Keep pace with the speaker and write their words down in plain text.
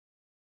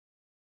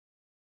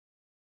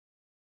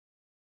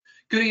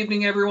Good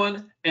evening,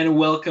 everyone, and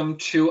welcome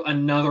to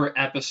another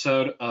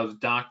episode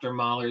of Dr.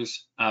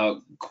 Mahler's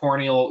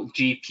Corneal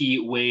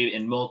GP Wave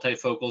in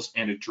Multifocals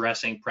and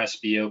Addressing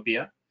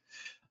Presbyopia.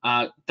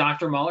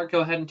 Dr. Mahler,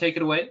 go ahead and take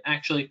it away.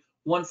 Actually,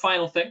 one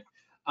final thing.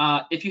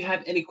 If you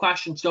have any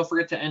questions, don't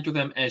forget to enter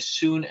them as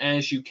soon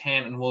as you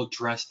can, and we'll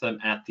address them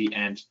at the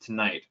end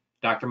tonight.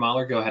 Dr.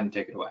 Mahler, go ahead and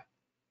take it away.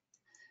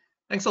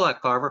 Thanks a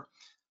lot, Carver,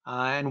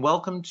 and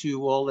welcome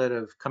to all that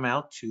have come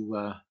out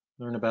to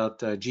learn about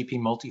GP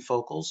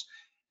multifocals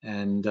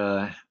and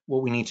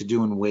what we need to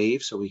do in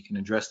WAVE so we can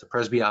address the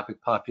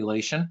presbyopic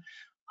population.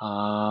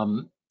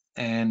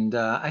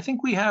 I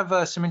think we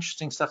have some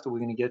interesting stuff that we're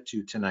going to get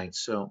to tonight,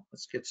 so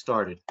let's get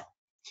started.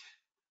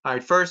 All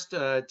right, first,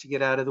 to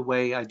get out of the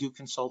way, I do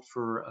consult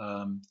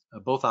for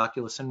both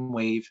Oculus and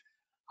WAVE.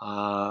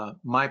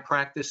 My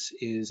practice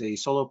is a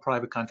solo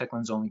private contact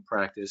lens only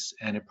practice,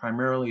 and it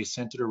primarily is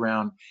centered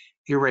around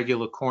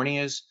irregular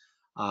corneas.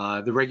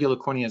 The regular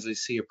corneas I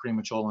see are pretty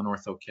much all in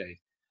ortho-K.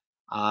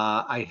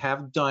 I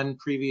have done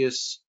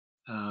previous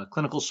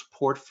clinical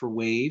support for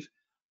WAVE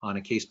on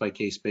a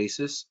case-by-case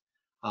basis,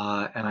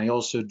 and I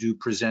also do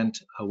present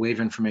WAVE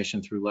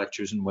information through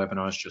lectures and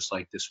webinars just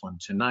like this one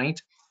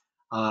tonight.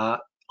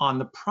 On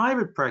the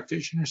private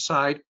practitioner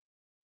side,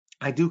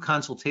 I do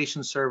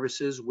consultation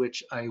services,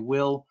 which I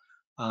will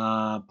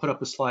put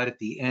up a slide at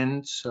the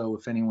end. So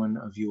if anyone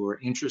of you are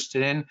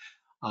interested in,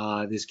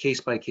 there's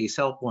case-by-case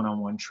help,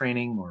 one-on-one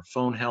training, or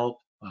phone help,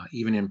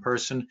 even in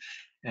person.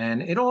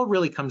 And it all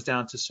really comes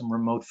down to some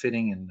remote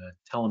fitting and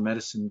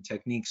telemedicine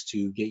techniques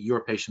to get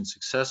your patient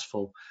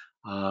successful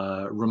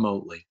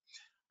remotely.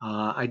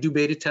 I do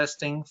beta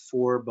testing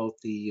for both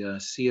the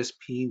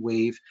CSP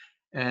Wave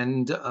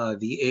and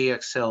the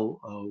AXL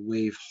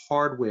Wave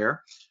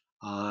hardware.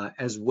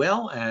 As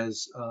well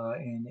as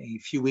in a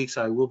few weeks,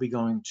 I will be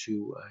going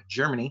to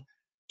Germany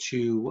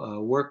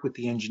to work with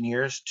the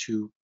engineers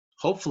to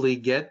hopefully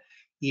get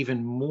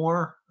even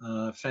more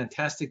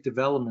fantastic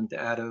development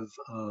out of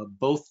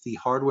both the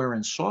hardware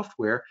and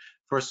software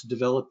for us to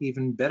develop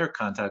even better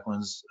contact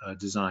lens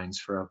designs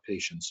for our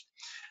patients.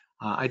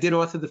 I did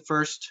author the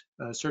first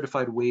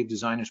Certified Wave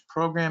Designers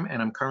program, and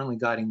I'm currently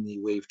guiding the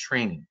Wave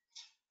training.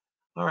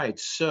 All right,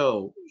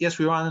 so yes,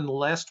 we are on the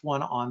last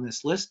one on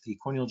this list, the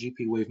Corneal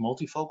GP Wave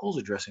Multifocals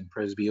addressing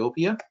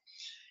presbyopia.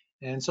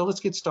 And so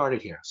let's get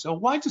started here. So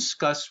why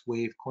discuss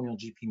Wave Corneal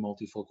GP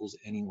Multifocals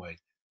anyway?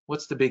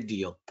 What's the big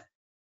deal?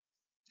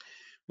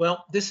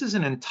 Well, this is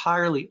an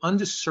entirely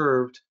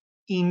underserved,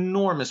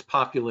 enormous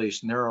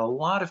population. There are a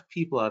lot of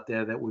people out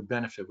there that would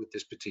benefit with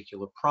this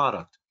particular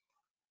product.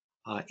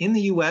 In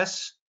the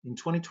US, in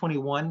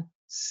 2021,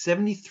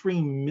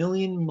 73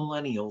 million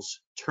millennials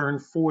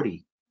turned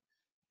 40.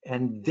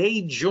 And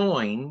they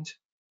joined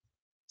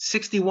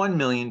 61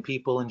 million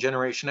people in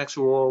Generation X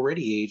who were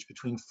already aged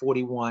between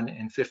 41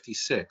 and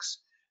 56.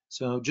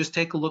 So just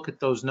take a look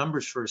at those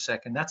numbers for a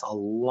second. That's a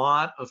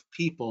lot of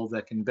people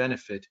that can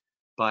benefit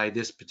by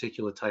this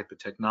particular type of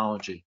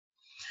technology.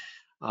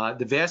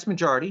 The vast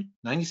majority,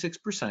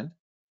 96%,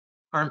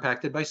 are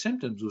impacted by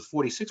symptoms, with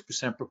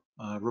 46%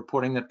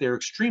 reporting that they're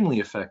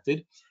extremely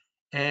affected.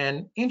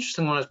 And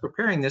interesting, when I was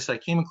preparing this, I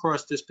came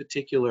across this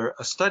particular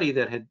study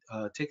that had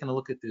taken a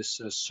look at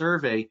this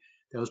survey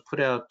that was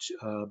put out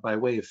by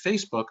way of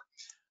Facebook,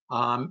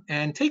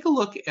 and take a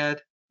look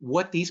at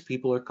what these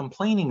people are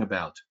complaining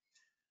about.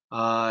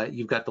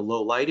 You've got the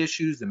low light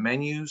issues, the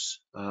menus,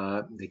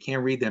 they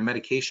can't read their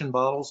medication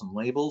bottles and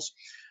labels,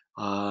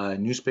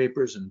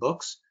 newspapers and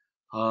books.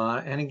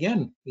 And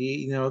again,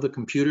 the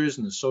computers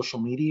and the social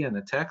media and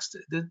the text,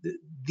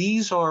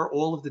 these are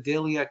all of the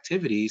daily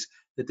activities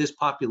that this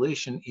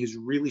population is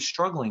really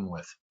struggling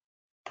with.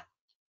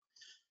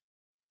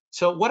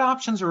 So what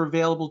options are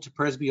available to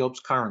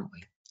presbyopes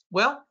currently?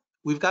 Well,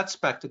 we've got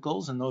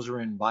spectacles, and those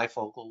are in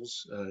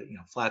bifocals,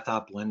 flat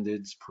top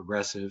blendeds,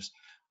 progressives.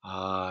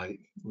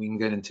 We can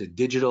get into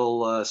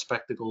digital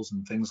spectacles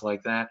and things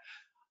like that.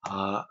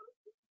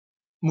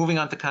 Moving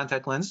on to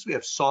contact lenses, we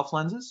have soft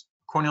lenses,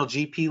 corneal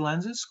GP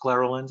lenses,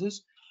 Scleral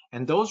lenses,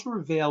 and those are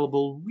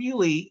available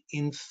really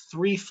in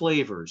 3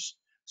 flavors.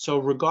 So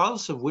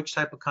regardless of which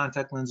type of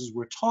contact lenses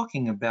we're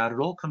talking about, it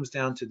all comes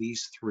down to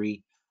these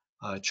 3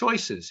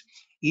 choices.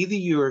 Either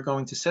you are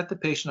going to set the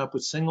patient up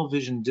with single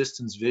vision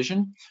distance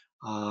vision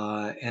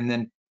and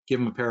then give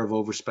them a pair of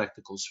over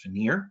spectacles for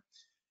near.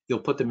 You'll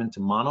put them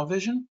into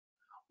monovision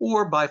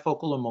or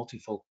bifocal or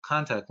multifocal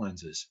contact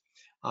lenses.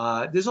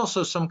 There's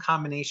also some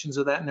combinations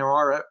of that, and there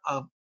are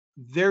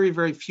very,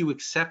 very few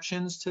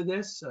exceptions to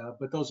this,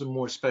 but those are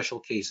more special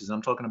cases.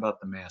 I'm talking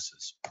about the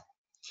masses.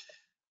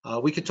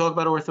 We could talk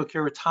about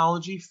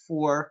orthokeratology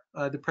for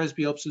the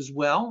presbyopes as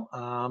well.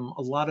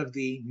 A lot of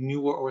the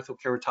newer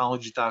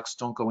orthokeratology docs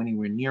don't go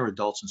anywhere near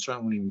adults and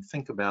certainly wouldn't even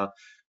think about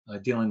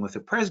dealing with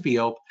a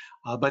presbyope,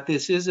 but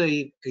this is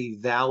a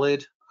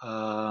valid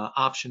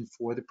option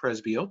for the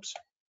presbyopes.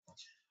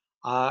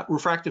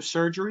 Refractive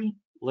surgery,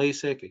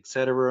 LASIK,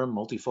 etc.,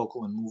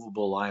 multifocal and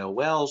movable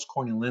IOLs,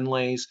 corneal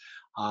inlays.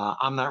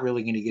 I'm not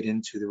really going to get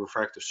into the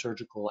refractive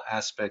surgical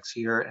aspects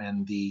here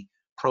and the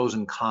pros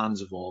and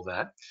cons of all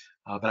that,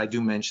 but I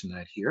do mention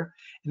that here.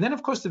 And then,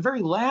 of course, the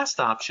very last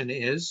option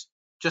is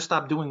just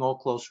stop doing all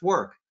close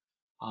work.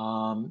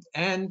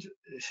 And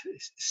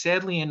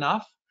sadly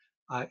enough,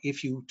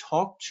 if you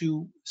talk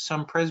to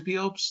some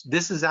presbyopes,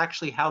 this is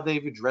actually how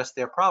they've addressed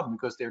their problem,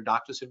 because their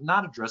doctors have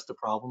not addressed the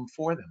problem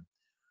for them.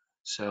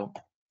 So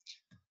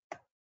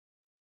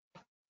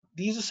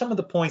these are some of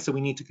the points that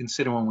we need to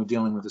consider when we're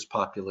dealing with this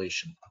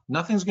population.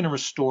 Nothing's going to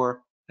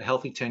restore a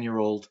healthy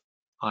 10-year-old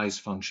eye's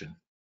function.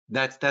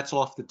 That's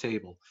off the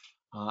table.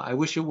 I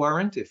wish it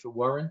weren't. If it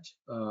weren't,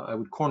 I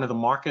would corner the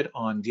market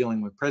on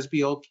dealing with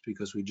presbyopes,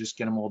 because we just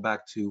get them all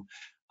back to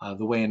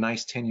the way a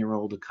nice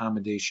 10-year-old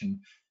accommodation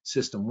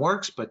system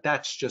works. But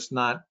that's just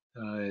not.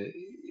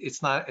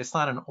 It's not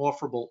an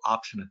offerable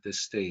option at this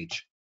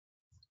stage.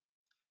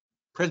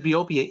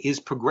 Presbyopia is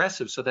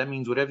progressive, so that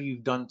means whatever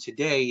you've done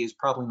today is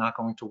probably not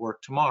going to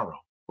work tomorrow.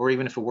 Or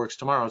even if it works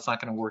tomorrow, it's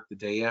not going to work the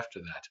day after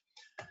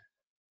that.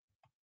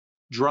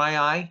 Dry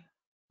eye,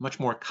 much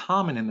more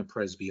common in the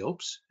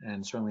presbyopes,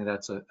 and certainly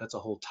that's a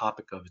whole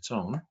topic of its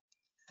own.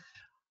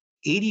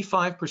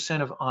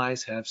 85% of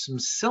eyes have some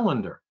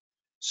cylinder.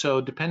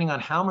 So depending on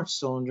how much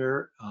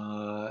cylinder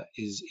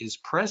is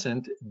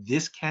present,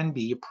 this can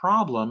be a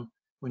problem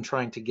when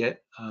trying to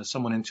get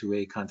someone into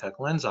a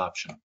contact lens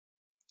option.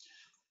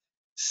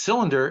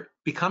 Cylinder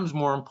becomes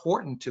more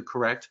important to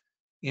correct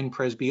in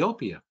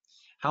presbyopia.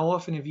 How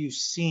often have you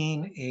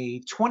seen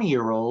a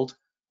 20-year-old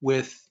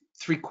with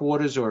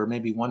 3/4 or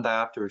maybe 1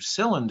 diopter of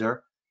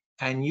cylinder,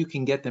 and you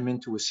can get them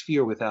into a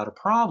sphere without a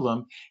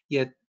problem,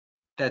 yet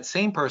that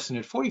same person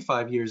at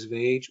 45 years of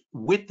age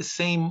with the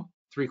same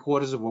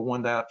 3/4 of a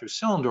 1 diopter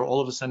cylinder,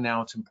 all of a sudden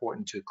now it's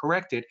important to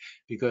correct it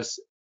because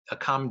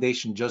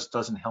accommodation just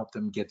doesn't help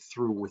them get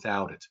through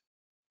without it.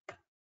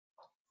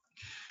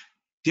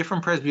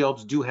 Different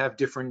presbyopes do have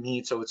different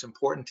needs, so it's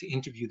important to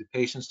interview the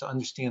patients to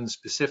understand the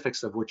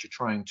specifics of what you're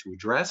trying to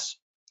address.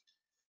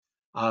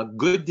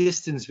 Good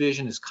distance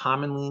vision is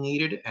commonly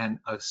needed, and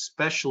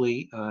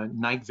especially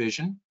night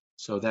vision.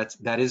 So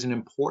that is an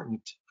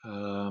important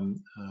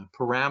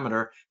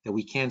parameter that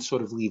we can't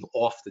sort of leave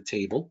off the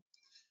table.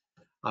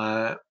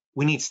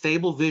 We need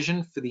stable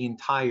vision for the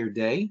entire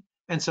day,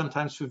 and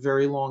sometimes for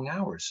very long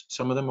hours.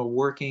 Some of them are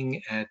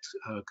working at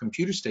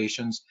computer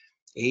stations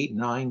 8,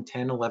 9,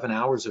 10, 11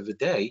 hours of a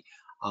day,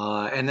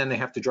 and then they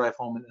have to drive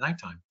home at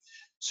nighttime.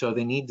 So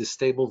they need the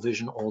stable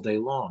vision all day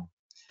long.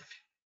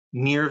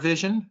 Near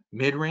vision,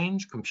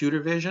 mid-range,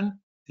 computer vision,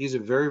 these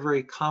are very,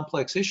 very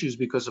complex issues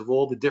because of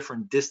all the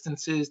different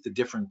distances, the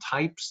different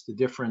types, the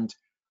different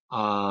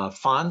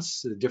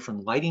fonts, the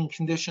different lighting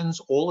conditions.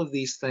 All of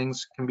these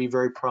things can be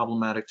very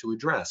problematic to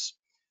address.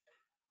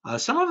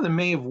 Some of them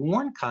may have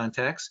worn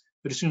contacts,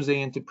 but as soon as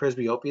they entered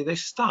presbyopia, they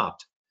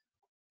stopped.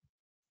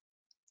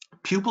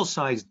 Pupil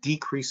size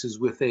decreases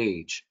with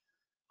age.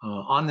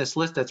 On this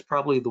list, that's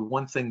probably the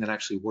one thing that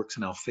actually works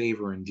in our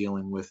favor in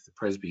dealing with the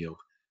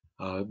presbyope,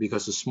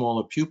 because the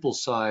smaller pupil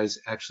size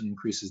actually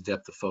increases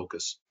depth of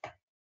focus.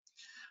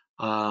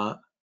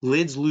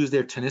 Lids lose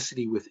their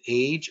tonicity with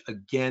age.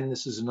 Again,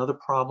 this is another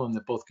problem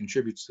that both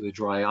contributes to the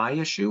dry eye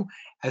issue,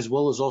 as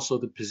well as also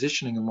the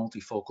positioning of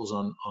multifocals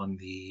on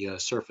the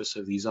surface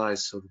of these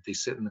eyes so that they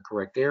sit in the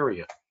correct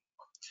area.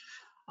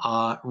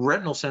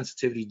 Retinal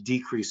sensitivity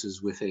decreases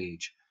with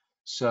age.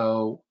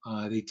 So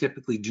they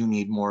typically do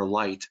need more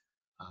light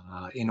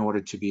in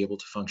order to be able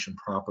to function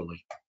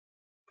properly.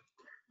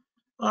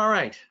 All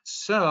right,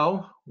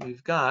 so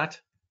we've got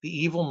the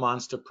evil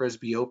monster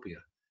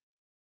presbyopia.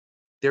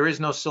 There is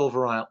no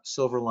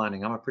silver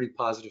lining. I'm a pretty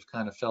positive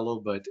kind of fellow,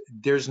 but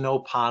there's no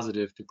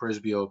positive to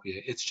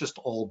presbyopia. It's just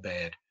all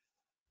bad.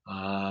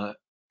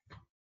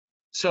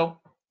 So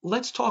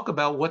let's talk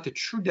about what the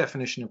true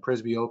definition of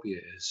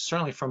presbyopia is.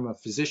 Certainly from a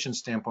physician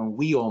standpoint,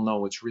 we all know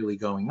what's really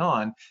going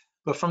on.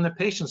 But from the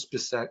patient's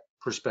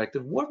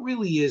perspective, what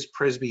really is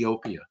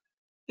presbyopia?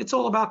 It's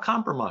all about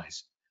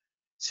compromise.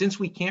 Since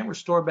we can't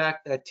restore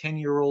back that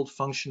 10-year-old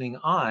functioning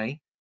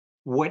eye,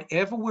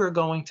 whatever we're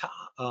going to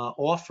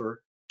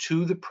offer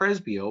to the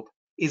presbyope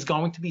is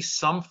going to be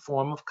some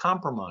form of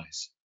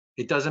compromise.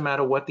 It doesn't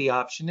matter what the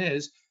option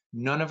is.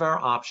 None of our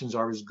options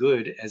are as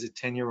good as a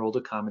 10-year-old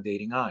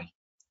accommodating eye.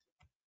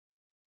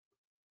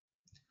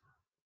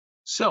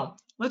 So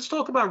let's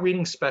talk about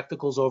reading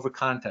spectacles over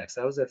contacts.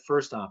 That was that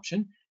first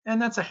option,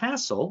 and that's a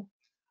hassle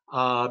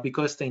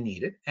because they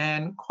need it.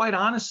 And quite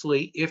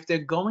honestly, if they're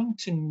going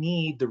to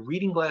need the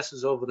reading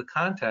glasses over the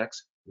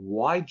contacts,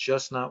 why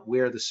just not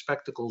wear the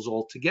spectacles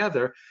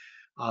altogether?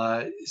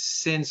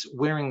 Since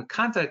wearing a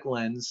contact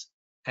lens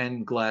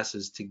and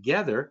glasses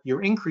together,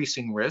 you're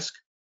increasing risk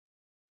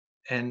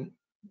and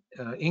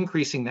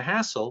increasing the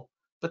hassle,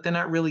 but they're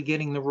not really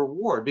getting the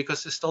reward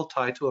because they're still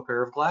tied to a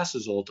pair of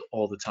glasses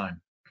all the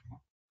time.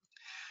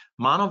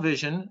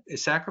 Monovision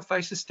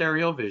sacrifices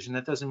stereo vision.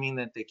 That doesn't mean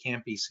that they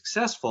can't be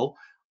successful,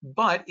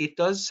 but it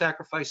does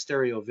sacrifice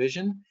stereo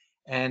vision.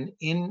 And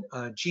in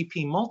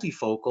GP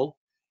multifocal,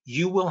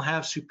 you will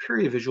have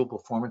superior visual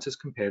performance as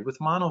compared with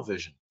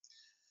monovision.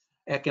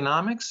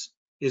 Economics,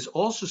 is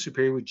also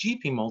superior with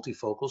GP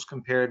multifocals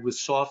compared with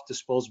soft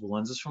disposable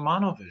lenses for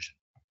monovision.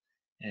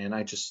 And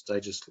I just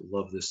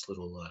love this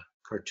little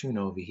cartoon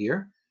over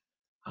here.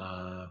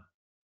 Okay,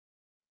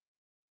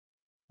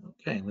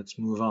 let's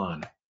move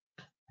on.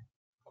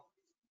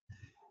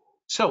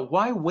 So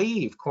why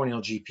waive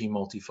corneal GP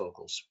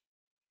multifocals?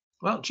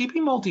 Well, GP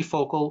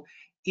multifocal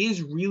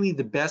is really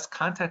the best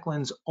contact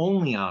lens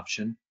only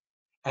option,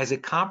 as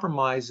it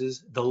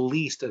compromises the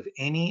least of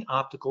any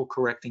optical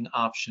correcting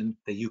option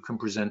that you can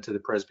present to the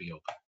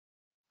presbyope.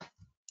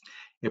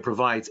 It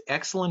provides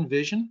excellent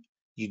vision.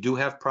 You do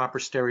have proper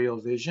stereo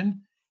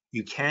vision.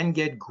 You can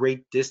get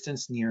great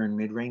distance, near and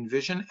mid-range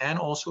vision, and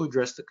also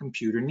address the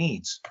computer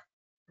needs.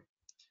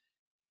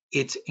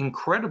 It's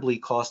incredibly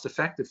cost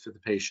effective for the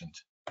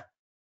patient.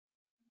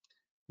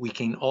 We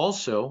can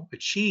also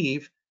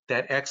achieve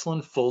that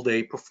excellent full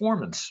day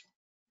performance.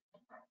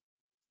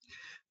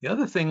 The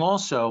other thing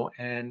also,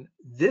 and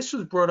this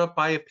was brought up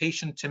by a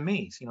patient to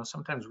me,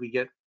 sometimes we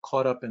get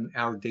caught up in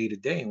our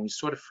day-to-day and we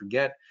sort of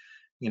forget,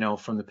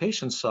 from the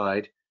patient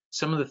side,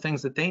 some of the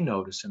things that they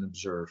notice and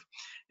observe.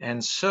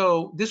 And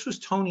so this was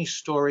Tony's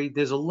story.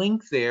 There's a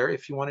link there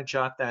if you want to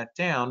jot that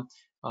down.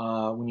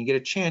 When you get a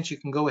chance, you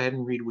can go ahead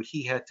and read what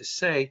he had to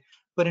say.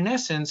 But in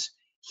essence,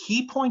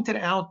 he pointed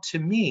out to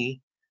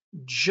me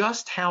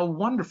just how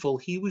wonderful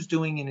he was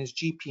doing in his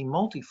GP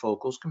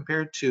multifocals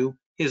compared to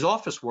his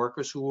office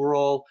workers who were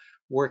all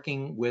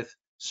working with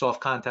soft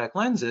contact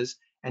lenses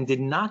and did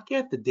not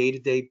get the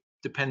day-to-day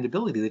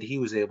dependability that he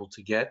was able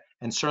to get,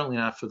 and certainly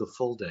not for the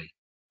full day.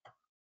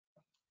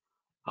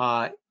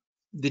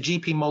 The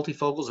GP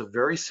multifocals are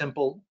very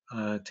simple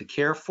to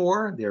care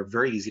for. They're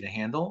very easy to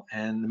handle,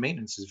 and the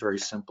maintenance is very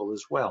simple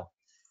as well.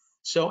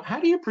 So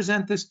how do you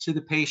present this to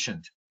the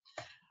patient?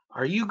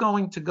 Are you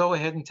going to go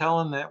ahead and tell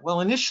them that, well,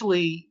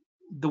 initially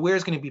the wear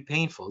is going to be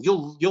painful.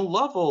 You'll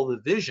love all the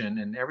vision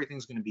and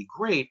everything's going to be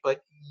great,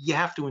 but you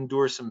have to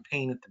endure some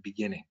pain at the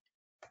beginning.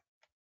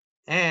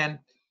 And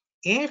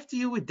after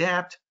you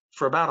adapt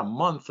for about a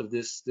month of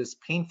this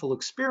painful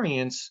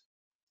experience,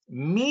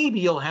 maybe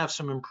you'll have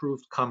some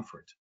improved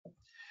comfort.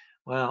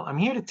 Well, I'm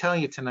here to tell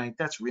you tonight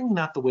that's really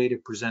not the way to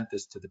present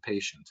this to the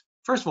patient.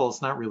 First of all,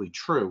 it's not really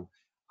true.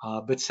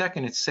 But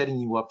second, it's setting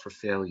you up for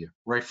failure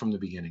right from the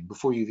beginning,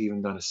 before you've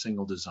even done a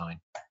single design.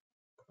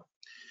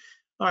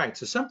 All right,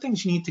 so some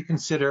things you need to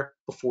consider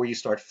before you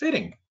start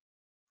fitting.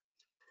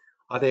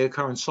 Are they a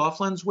current soft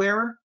lens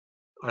wearer?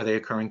 Are they a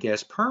current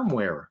gas perm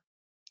wearer?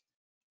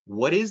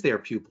 What is their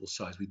pupil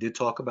size? We did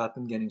talk about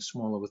them getting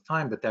smaller with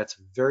time, but that's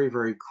a very,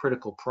 very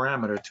critical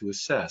parameter to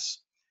assess.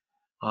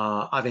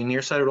 Are they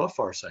nearsighted or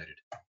farsighted?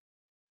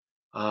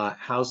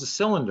 How's the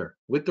cylinder?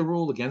 With the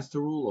rule, against the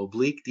rule,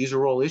 oblique? These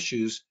are all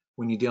issues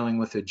when you're dealing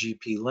with a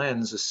GP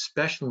lens,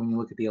 especially when you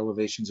look at the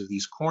elevations of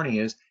these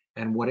corneas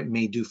and what it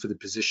may do for the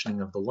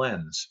positioning of the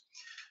lens.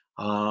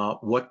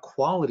 What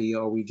quality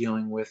are we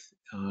dealing with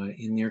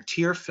in their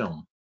tear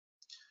film?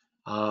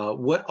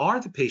 What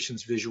are the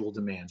patient's visual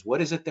demands?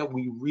 What is it that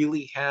we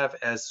really have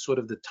as sort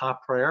of the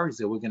top priorities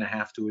that we're going to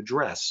have to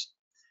address?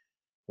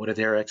 What are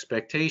their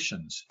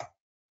expectations?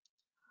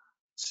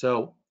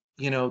 So,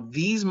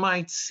 these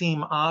might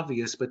seem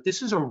obvious, but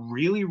this is a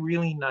really,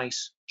 really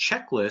nice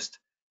checklist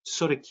to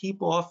sort of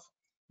keep off,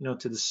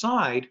 to the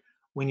side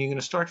when you're going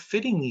to start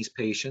fitting these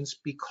patients,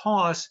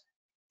 because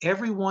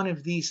every one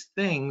of these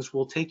things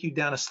will take you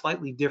down a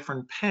slightly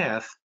different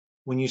path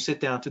when you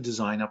sit down to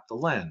design up the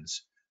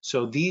lens.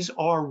 So these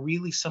are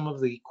really some of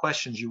the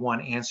questions you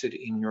want answered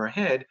in your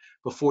head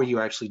before you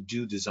actually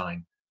do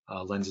design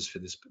lenses for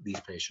these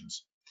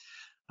patients.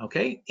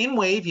 Okay, in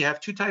Wave, you have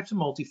two types of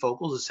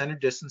multifocals, a center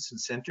distance and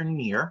center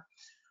near.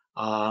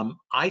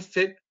 I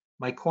fit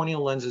my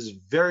corneal lenses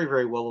very,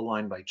 very well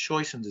aligned by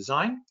choice and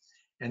design.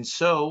 And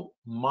so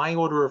my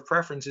order of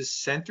preference is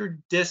center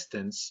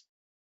distance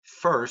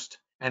first,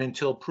 and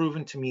until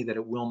proven to me that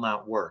it will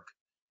not work.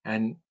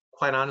 And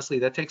quite honestly,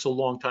 that takes a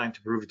long time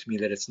to prove it to me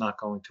that it's not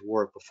going to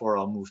work before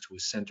I'll move to a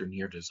center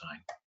near design.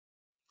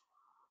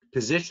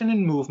 Position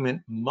and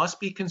movement must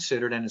be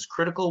considered and is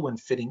critical when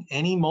fitting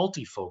any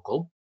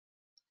multifocal.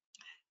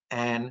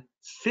 And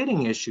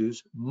fitting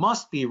issues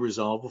must be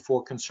resolved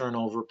before concern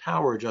over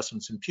power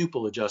adjustments and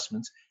pupil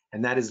adjustments,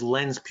 and that is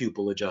lens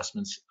pupil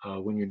adjustments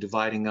when you're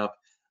dividing up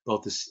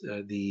both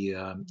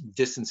the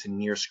distance and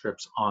near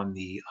scripts on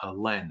the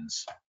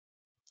lens.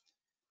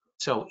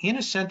 So in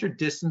a center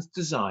distance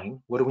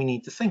design, what do we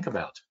need to think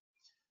about?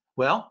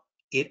 Well,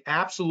 it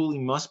absolutely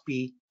must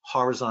be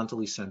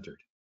horizontally centered.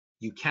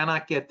 You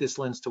cannot get this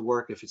lens to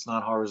work if it's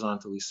not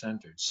horizontally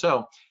centered.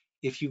 So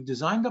if you've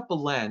designed up a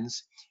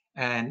lens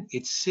and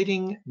it's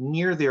sitting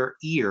near their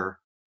ear,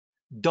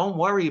 don't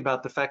worry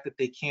about the fact that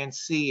they can't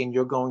see and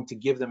you're going to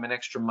give them an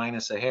extra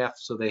 -1/2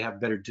 so they have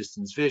better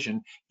distance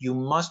vision. You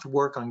must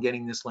work on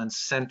getting this lens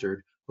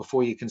centered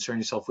before you concern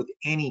yourself with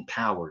any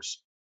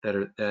powers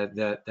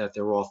that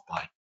they're off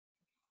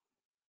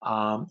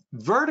by.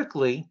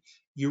 Vertically,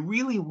 you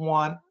really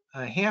want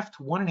 1/2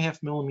 to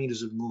 1.5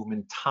 millimeters of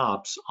movement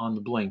tops on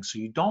the blink. So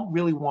you don't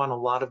really want a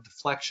lot of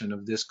deflection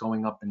of this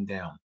going up and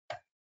down.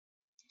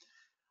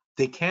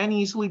 They can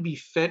easily be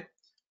fit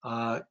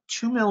 2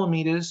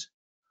 millimeters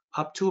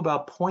up to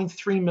about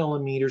 0.3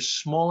 millimeters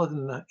smaller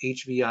than the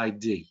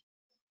HVID.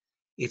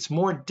 It's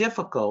more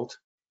difficult,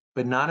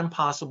 but not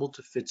impossible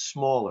to fit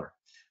smaller.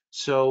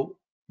 So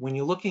when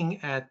you're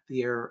looking at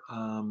their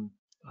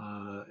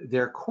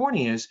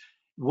corneas,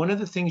 one of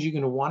the things you're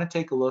going to want to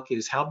take a look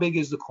is how big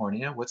is the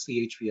cornea, what's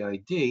the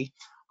HVID,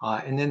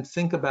 and then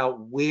think about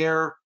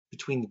where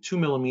between the 2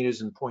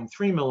 millimeters and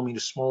 0.3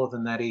 millimeters smaller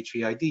than that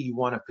HVID you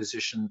want to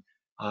position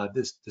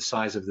the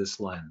size of this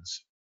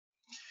lens.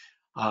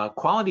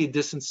 Quality of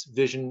distance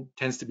vision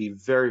tends to be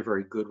very,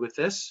 very good with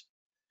this.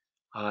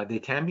 They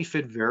can be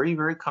fit very,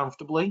 very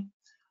comfortably.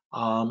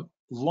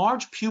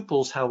 Large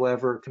pupils,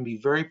 however, can be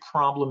very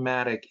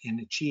problematic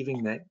in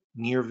achieving that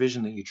near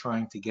vision that you're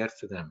trying to get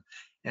for them.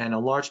 And a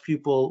large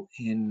pupil,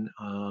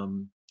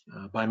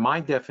 by my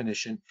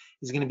definition,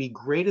 is going to be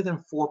greater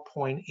than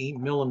 4.8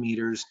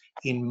 millimeters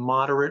in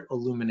moderate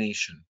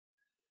illumination.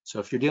 So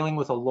if you're dealing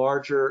with a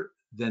larger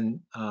than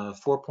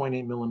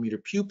 4.8 millimeter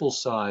pupil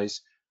size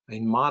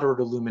in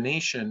moderate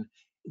illumination,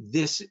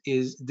 this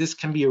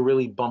can be a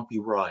really bumpy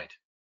ride.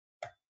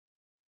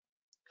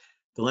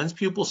 The lens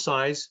pupil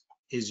size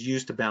is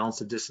used to balance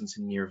the distance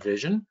in near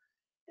vision,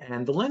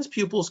 and the lens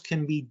pupils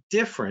can be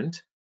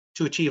different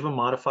to achieve a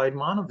modified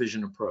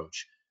monovision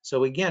approach.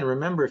 So again,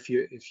 remember, if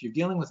you're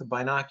dealing with a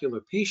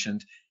binocular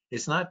patient,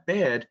 it's not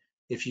bad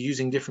if you're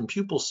using different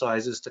pupil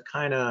sizes to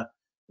kind of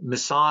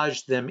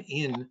massage them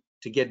in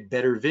to get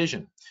better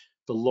vision.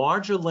 The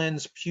larger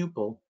lens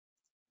pupil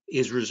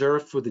is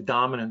reserved for the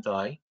dominant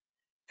eye,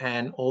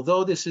 and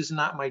although this is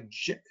not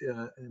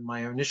my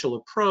initial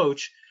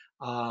approach,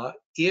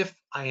 if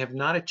I have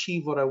not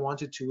achieved what I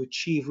wanted to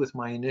achieve with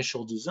my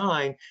initial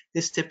design,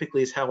 this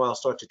typically is how I'll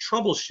start to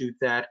troubleshoot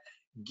that,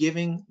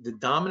 giving the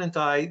dominant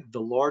eye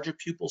the larger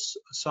pupil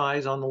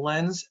size on the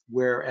lens,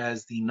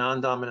 whereas the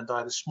non-dominant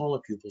eye the smaller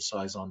pupil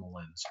size on the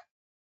lens.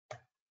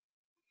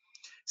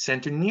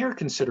 Center near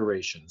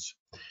considerations.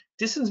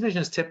 Distance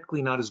vision is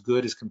typically not as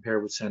good as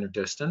compared with center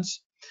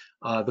distance.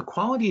 The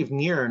quality of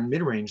near and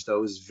mid-range,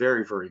 though, is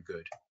very, very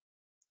good.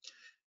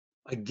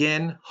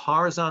 Again,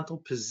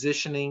 horizontal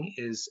positioning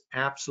is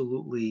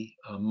absolutely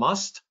a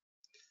must.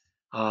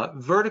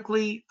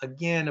 Vertically,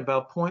 again,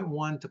 about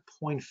 0.1 to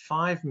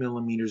 0.5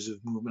 millimeters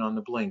of movement on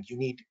the blink. You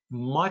need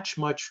much,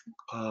 much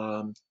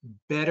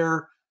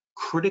better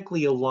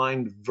critically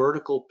aligned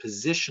vertical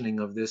positioning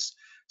of this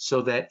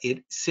so that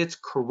it sits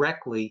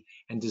correctly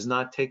and does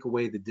not take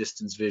away the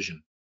distance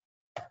vision.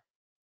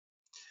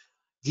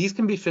 These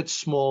can be fit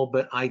small,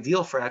 but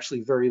ideal for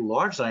actually very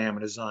large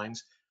diameter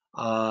designs.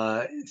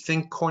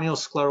 Think corneal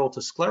scleral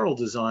to scleral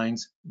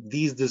designs.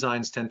 These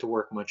designs tend to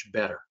work much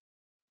better.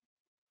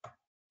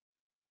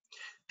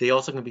 They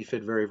also can be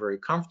fit very, very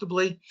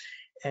comfortably.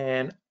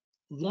 And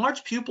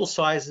large pupil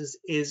sizes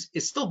is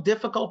still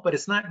difficult, but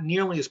it's not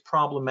nearly as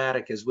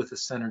problematic as with a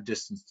center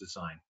distance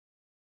design.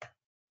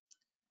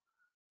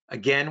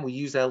 Again, we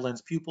use that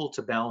lens pupil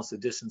to balance the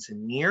distance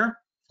in near.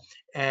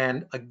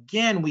 And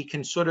again, we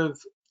can sort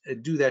of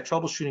do that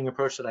troubleshooting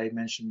approach that I had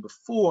mentioned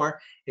before,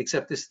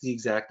 except this is the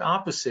exact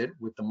opposite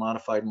with the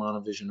modified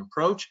monovision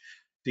approach,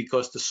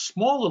 because the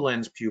smaller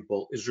lens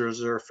pupil is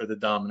reserved for the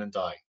dominant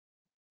eye.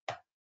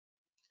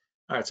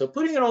 All right, so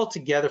putting it all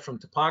together from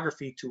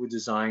topography to a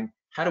design,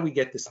 how do we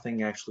get this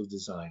thing actually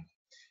designed?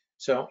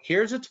 So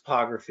here's a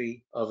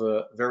topography of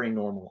a very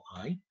normal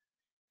eye,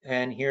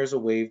 and here's a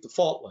wave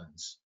default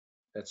lens.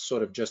 That's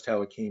sort of just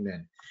how it came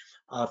in.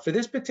 For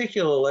this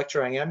particular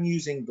lecture, I am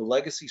using the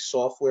legacy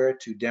software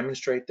to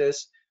demonstrate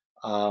this.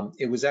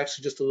 It was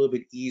actually just a little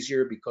bit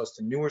easier because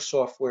the newer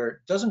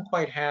software doesn't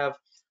quite have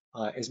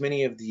as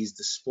many of these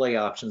display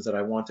options that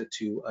I wanted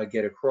to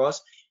get across.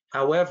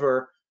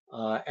 However,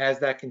 as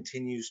that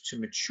continues to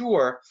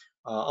mature,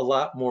 a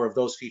lot more of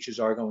those features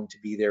are going to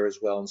be there as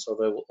well, and so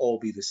they will all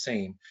be the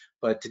same.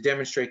 But to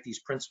demonstrate these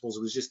principles,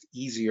 it was just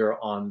easier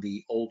on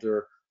the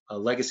older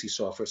legacy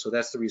software, so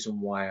that's the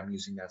reason why I'm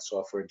using that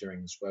software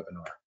during this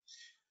webinar.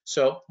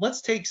 So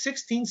let's take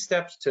 16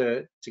 steps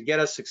to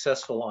get us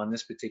successful on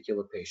this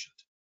particular patient.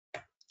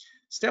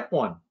 Step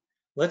 1,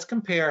 let's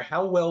compare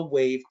how well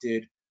WAVE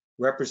did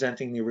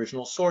representing the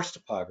original source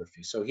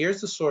topography. So here's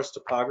the source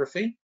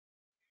topography,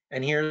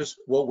 and here's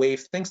what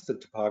WAVE thinks the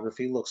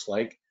topography looks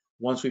like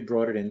once we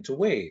brought it into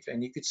WAVE.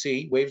 And you can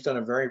see WAVE's done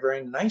a very,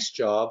 very nice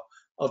job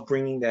of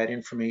bringing that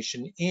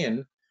information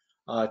in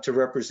to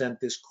represent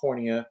this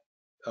cornea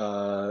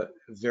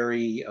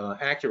very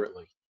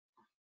accurately.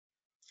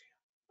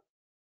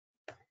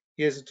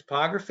 Here's the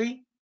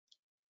topography.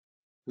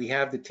 We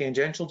have the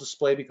tangential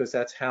display because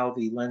that's how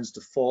the lens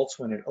defaults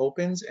when it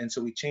opens, and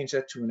so we change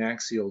that to an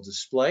axial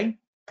display.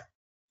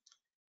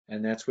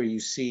 And that's where you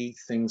see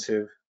things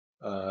have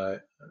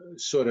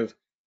sort of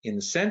in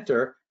the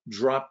center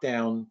drop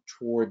down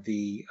toward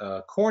the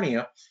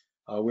cornea,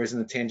 whereas in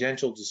the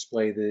tangential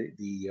display,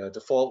 the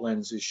default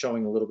lens is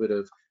showing a little bit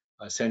of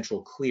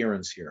central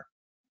clearance here.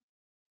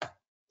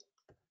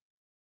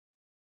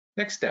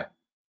 Next step.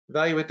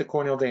 Evaluate the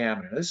corneal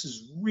diameter. This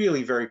is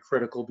really very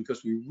critical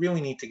because we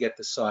really need to get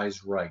the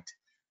size right.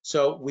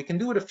 So we can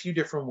do it a few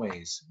different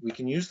ways. We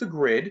can use the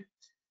grid.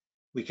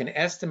 We can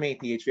estimate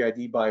the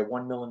HVID by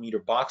 1 millimeter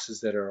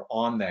boxes that are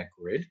on that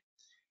grid.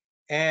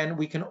 And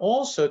we can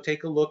also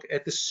take a look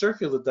at the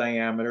circular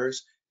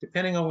diameters.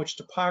 Depending on which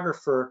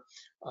topographer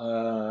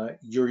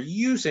you're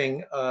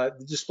using,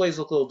 the displays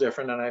look a little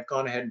different, and I've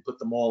gone ahead and put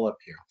them all up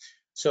here.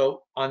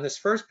 So on this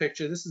first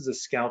picture, this is a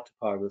scout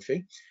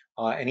topography,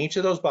 and each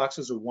of those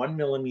boxes are 1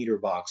 millimeter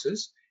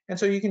boxes. And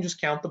so you can just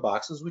count the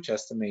boxes, which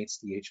estimates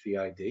the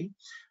HVID.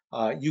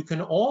 You can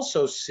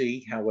also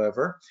see,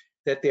 however,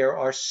 that there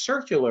are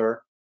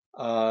circular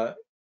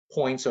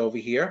points over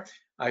here.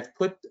 I've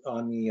put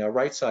on the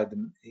right side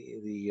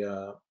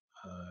the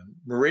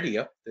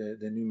Meridia,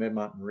 the new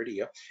Medmont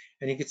Meridia,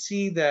 and you can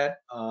see that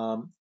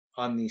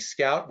on the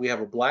Scout we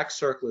have a black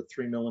circle at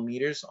 3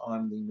 millimeters.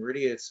 On the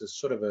Meridia, it's a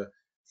sort of a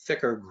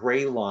thicker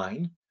gray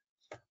line.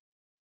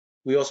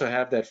 We also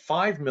have that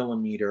 5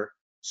 millimeter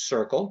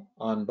circle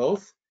on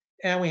both,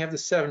 and we have the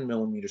 7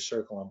 millimeter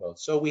circle on both.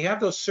 So we have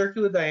those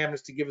circular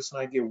diameters to give us an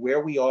idea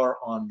where we are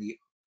on the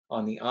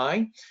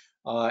eye.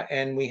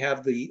 And we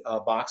have the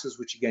boxes,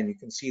 which again, you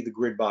can see the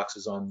grid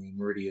boxes on the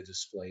Meridia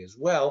display as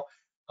well,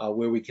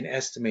 where we can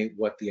estimate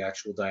what the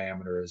actual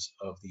diameter is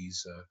of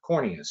these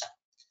corneas.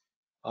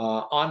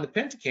 On the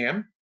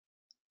Pentacam,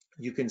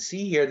 you can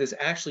see here there's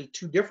actually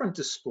two different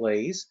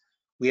displays.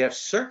 We have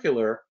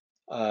circular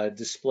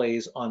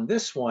displays on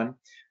this one.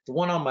 The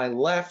one on my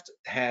left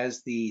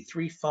has the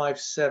 3, 5,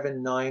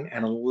 7, 9,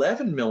 and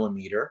 11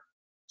 millimeter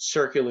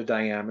circular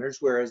diameters,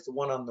 whereas the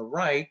one on the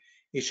right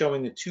is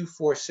showing the 2,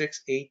 4,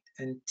 6, 8,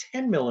 and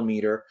 10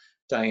 millimeter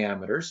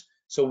diameters.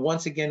 So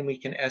once again, we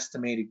can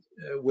estimate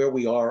where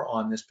we are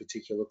on this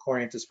particular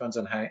cornea. It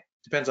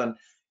depends on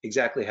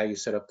exactly how you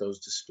set up those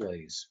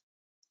displays.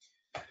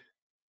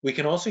 We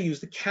can also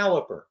use the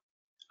caliper,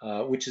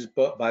 which is,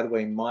 by the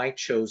way, my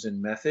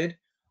chosen method.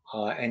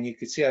 And you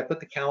can see I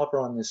put the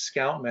caliper on this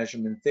Scout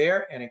measurement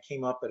there, and it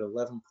came up at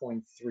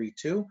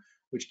 11.32,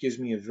 which gives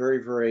me a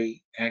very,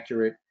 very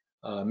accurate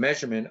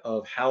measurement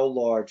of how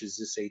large is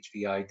this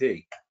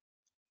HVID.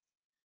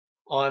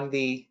 On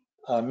the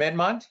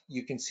Medmont,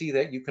 you can see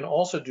that you can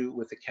also do it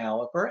with the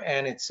caliper,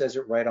 and it says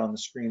it right on the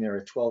screen there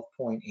at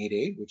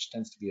 12.88, which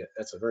tends to be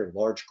that's a very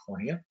large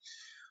cornea,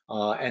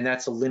 and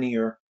that's a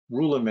linear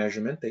ruler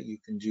measurement that you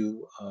can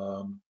do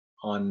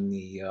on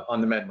the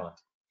Medmont.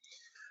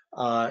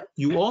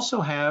 You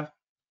also have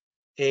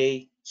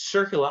a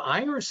circular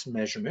iris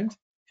measurement,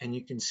 and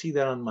you can see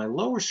that on my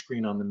lower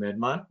screen on the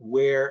Medmont,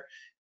 where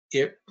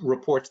it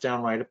reports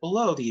down right up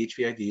below the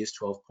HVID is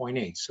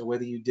 12.8. So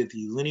whether you did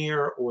the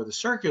linear or the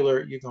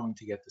circular, you're going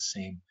to get the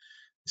same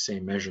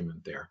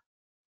measurement there.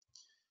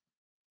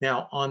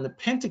 Now on the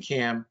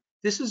Pentacam,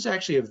 this is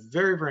actually a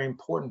very, very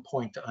important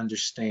point to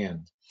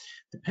understand.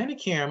 The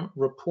Pentacam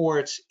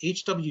reports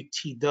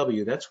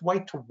HWTW, that's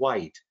white to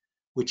white,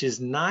 which is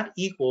not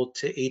equal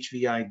to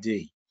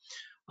HVID.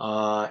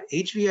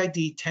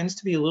 HVID tends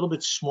to be a little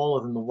bit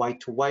smaller than the white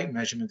to white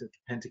measurement that the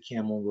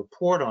Pentacam will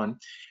report on.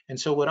 And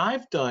so what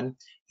I've done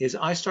is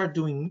I start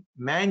doing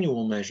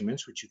manual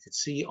measurements, which you could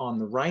see on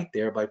the right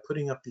there, by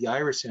putting up the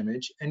iris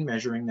image and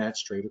measuring that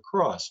straight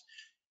across.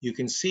 You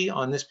can see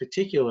on this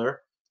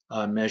particular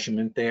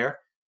measurement there,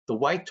 the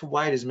white to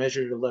white is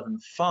measured at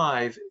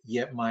 11.5,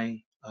 yet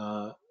my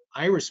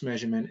iris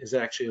measurement is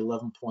actually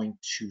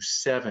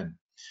 11.27.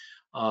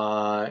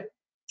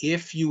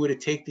 If you were to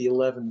take the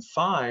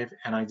 11.5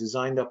 and I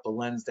designed up a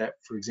lens that,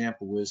 for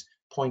example, was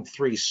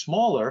 0.3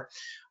 smaller,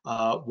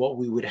 what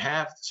we would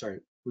have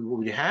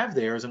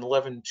there is an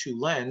 11.2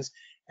 lens,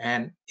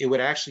 and it would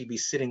actually be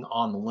sitting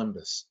on the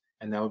limbus,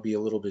 and that would be a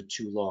little bit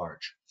too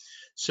large.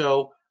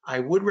 So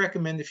I would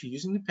recommend, if you're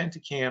using the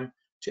Pentacam,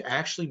 to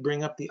actually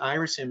bring up the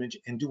iris image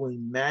and do a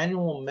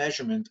manual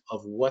measurement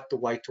of what the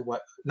white to white,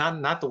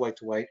 not the white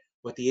to white,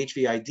 what the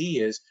HVID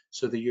is,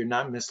 so that you're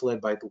not misled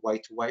by the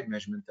white to white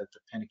measurement that the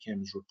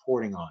Pentacam is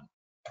reporting on.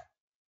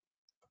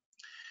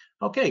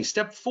 Okay,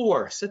 step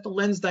 4, set the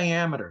lens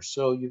diameter.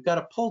 So you've got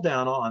to pull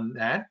down on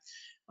that.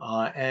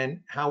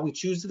 And how we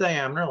choose the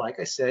diameter, like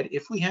I said,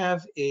 if we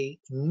have a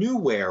new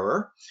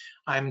wearer,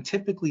 I'm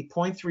typically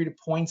 0.3 to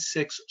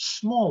 0.6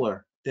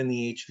 smaller than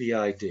the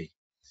HVID.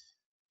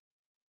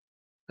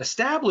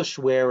 Established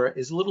wearer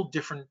is a little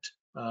different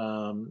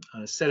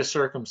set of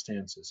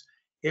circumstances.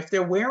 If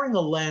they're wearing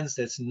a lens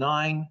that's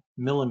 9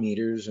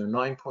 millimeters or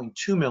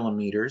 9.2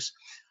 millimeters,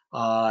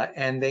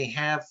 and they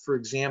have, for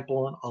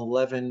example, an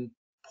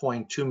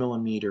 11.2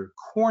 millimeter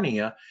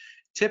cornea,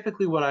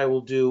 typically what I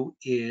will do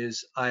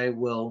is I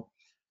will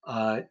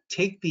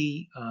take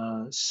the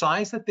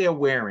size that they're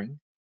wearing,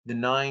 the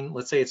 9,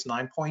 let's say it's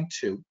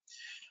 9.2,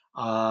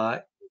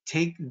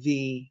 take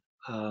the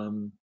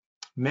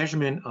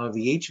measurement of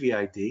the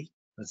HVID,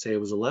 let's say it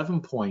was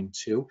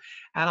 11.2,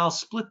 and I'll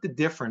split the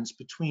difference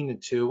between the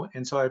two,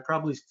 and so I'd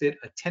probably fit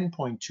a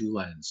 10.2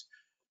 lens.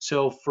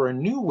 So for a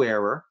new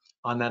wearer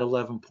on that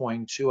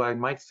 11.2, I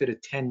might fit a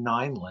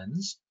 10.9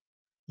 lens,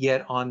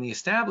 yet on the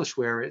established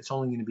wearer, it's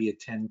only going to be a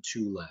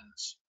 10.2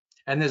 lens.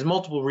 And there's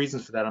multiple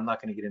reasons for that. I'm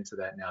not going to get into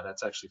that now.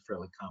 That's actually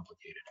fairly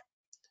complicated.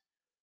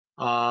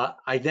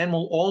 I then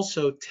will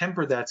also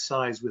temper that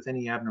size with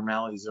any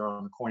abnormalities that are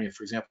on the cornea.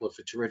 For example, if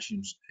a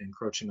pterygium is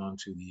encroaching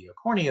onto the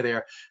cornea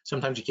there,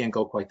 sometimes you can't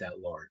go quite that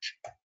large.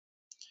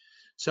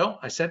 So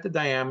I set the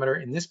diameter.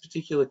 In this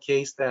particular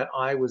case, that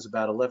eye was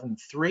about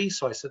 11.3,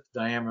 so I set the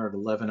diameter at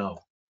 11.0.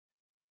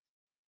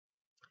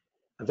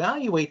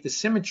 Evaluate the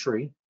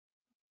symmetry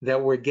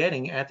that we're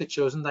getting at the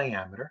chosen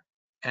diameter,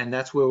 and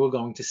that's where we're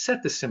going to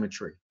set the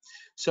symmetry.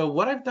 So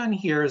what I've done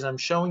here is I'm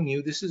showing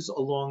you, this is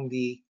along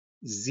the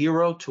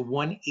 0 to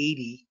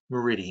 180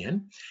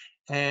 meridian,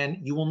 and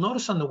you will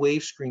notice on the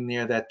wave screen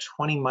there that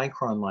 20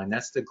 micron line,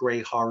 that's the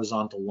gray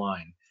horizontal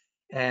line.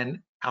 And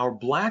our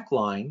black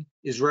line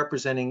is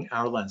representing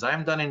our lens. I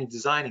haven't done any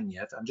designing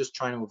yet. I'm just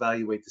trying to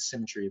evaluate the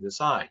symmetry of this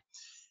eye.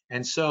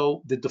 And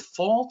so the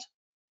default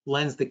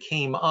lens that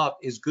came up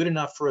is good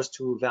enough for us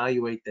to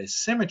evaluate the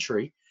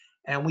symmetry.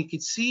 And we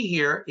could see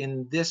here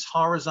in this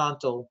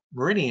horizontal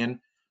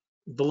meridian,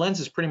 the lens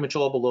is pretty much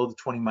all below the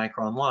 20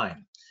 micron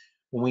line.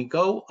 When we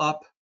go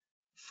up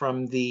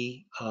from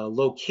the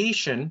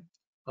location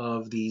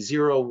of the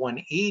 0,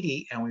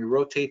 180 and we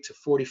rotate to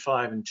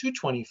 45 and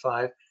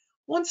 225,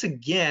 once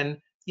again,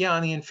 yeah,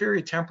 on the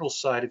inferior temporal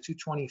side of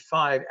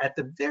 225, at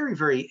the very,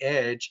 very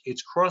edge,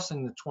 it's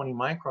crossing the 20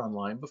 micron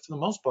line, but for the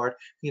most part,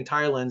 the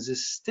entire lens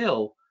is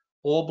still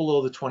all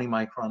below the 20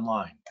 micron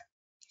line.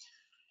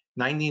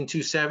 90 and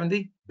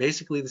 270,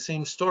 basically the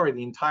same story.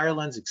 The entire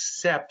lens,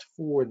 except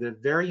for the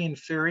very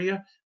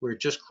inferior, where it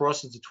just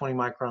crosses the 20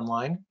 micron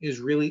line, is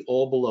really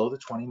all below the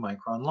 20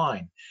 micron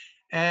line.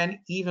 And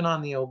even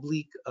on the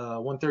oblique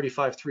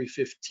 135,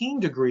 315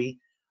 degree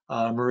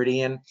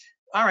meridian,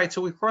 all right,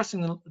 so we're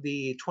crossing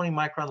the 20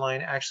 micron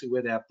line actually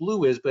where that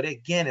blue is, but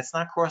again, it's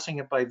not crossing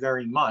it by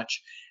very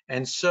much.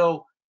 And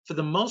so for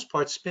the most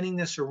part, spinning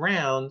this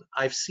around,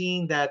 I've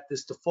seen that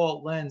this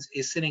default lens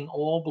is sitting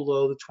all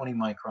below the 20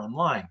 micron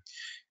line.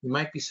 You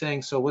might be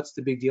saying, so what's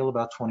the big deal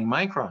about 20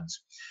 microns?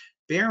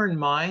 Bear in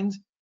mind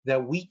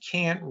that we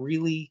can't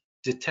really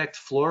detect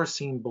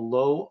fluorescein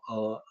below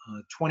a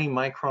 20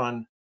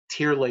 micron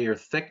tear layer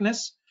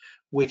thickness,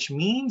 which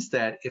means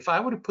that if I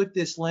were to put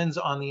this lens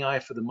on the eye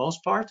for the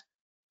most part,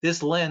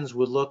 this lens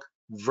would look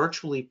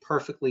virtually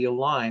perfectly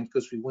aligned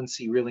because we wouldn't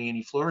see really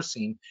any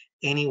fluorescein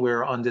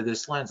anywhere under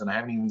this lens, and I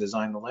haven't even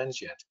designed the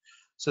lens yet.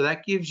 So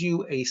that gives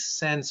you a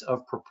sense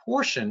of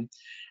proportion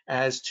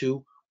as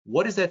to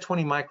what does that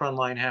 20 micron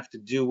line have to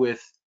do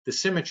with the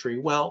symmetry.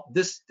 Well,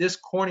 this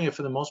cornea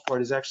for the most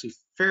part is actually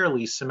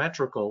fairly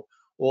symmetrical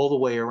all the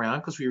way around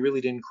because we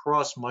really didn't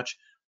cross much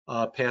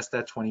past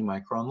that 20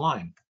 micron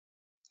line.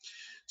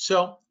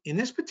 So in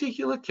this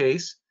particular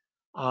case,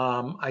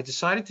 I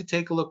decided to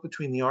take a look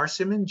between the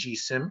RSIM and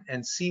GSIM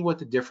and see what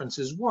the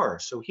differences were.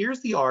 So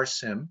here's the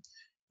RSIM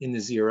in the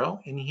 0,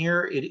 and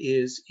here it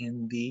is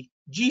in the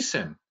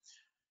GSIM.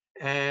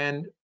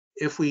 And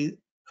if we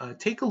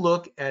take a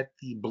look at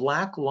the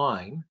black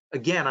line,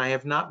 again, I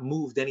have not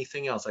moved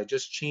anything else. I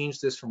just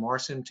changed this from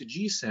RSIM to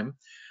GSIM.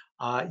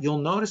 You'll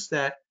notice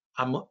that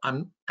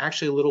I'm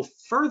actually a little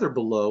further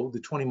below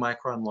the 20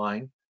 micron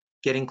line,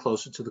 getting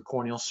closer to the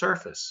corneal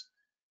surface.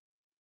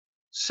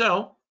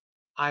 So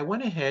I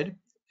went ahead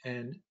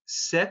and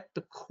set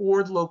the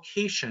chord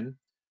location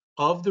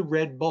of the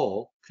red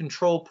ball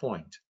control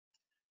point.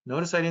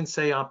 Notice I didn't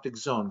say optic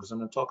zone because I'm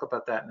going to talk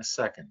about that in a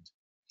second.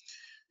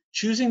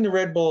 Choosing the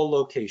red ball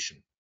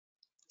location.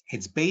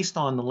 It's based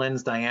on the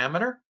lens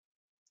diameter.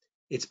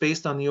 It's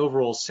based on the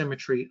overall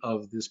symmetry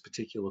of this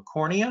particular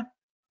cornea.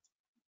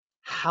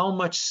 How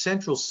much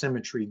central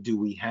symmetry do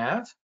we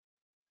have?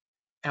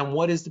 And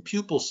what is the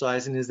pupil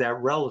size, and is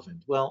that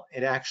relevant? Well,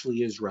 it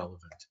actually is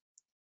relevant.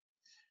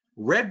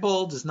 Red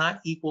ball does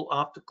not equal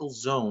optical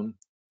zone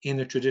in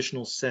the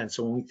traditional sense.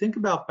 So when we think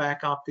about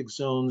back optic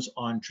zones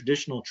on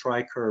traditional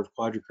tricurve,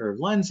 quadricurve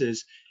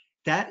lenses,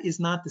 that is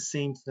not the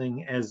same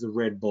thing as the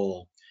red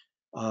ball.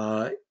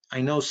 I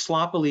know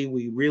sloppily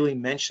we really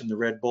mention the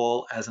red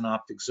ball as an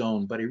optic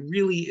zone, but it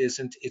really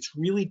isn't. It's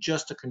really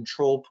just a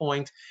control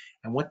point.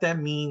 And what that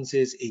means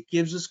is it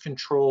gives us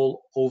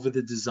control over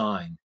the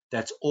design.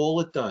 That's all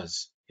it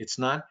does. It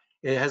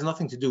has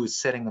nothing to do with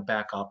setting a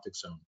back optic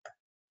zone.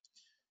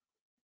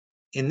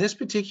 In this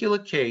particular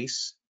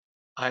case,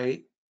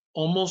 I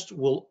almost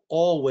will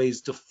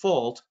always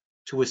default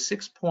to a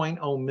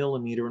 6.0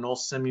 millimeter in all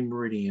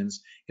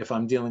semi-meridians if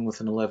I'm dealing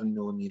with an 11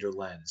 millimeter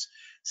lens.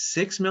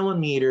 6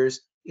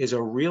 millimeters is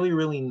a really,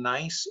 really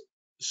nice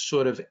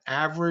sort of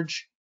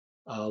average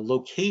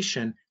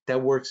location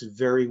that works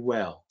very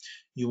well.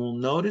 You will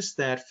notice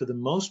that for the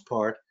most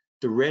part,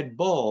 the red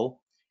ball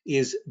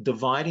is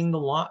dividing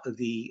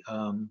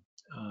the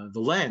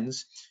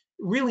lens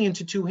really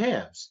into two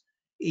halves.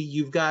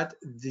 You've got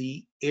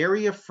the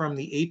area from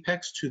the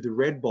apex to the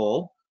red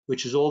ball,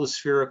 which is all the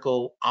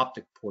spherical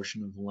optic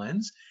portion of the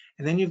lens.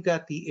 And then you've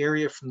got the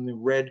area from the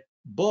red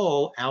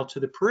ball out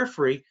to the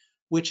periphery,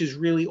 which is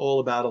really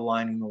all about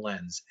aligning the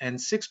lens. And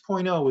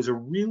 6.0 is a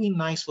really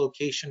nice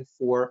location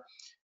for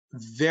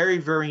very,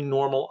 very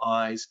normal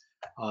eyes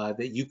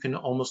that you can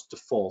almost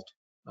default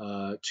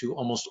to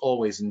almost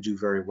always and do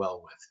very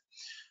well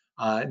with.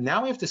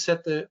 Now we have to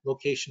set the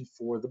location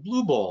for the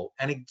blue ball.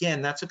 And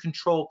again, that's a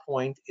control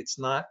point. It's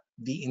not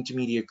the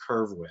intermediate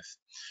curve width.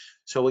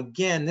 So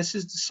again, this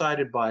is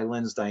decided by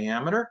lens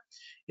diameter.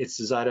 It's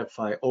decided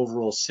by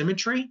overall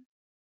symmetry,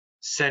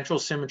 central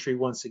symmetry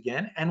once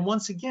again. And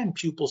once again,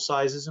 pupil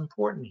size is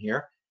important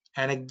here.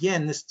 And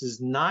again, this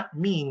does not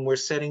mean we're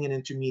setting an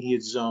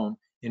intermediate zone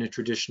in a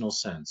traditional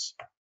sense.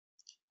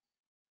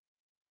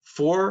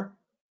 For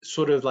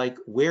sort of like,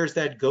 where's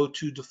that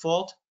go-to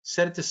default?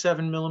 Set it to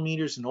 7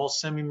 millimeters in all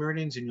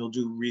semi-meridians and you'll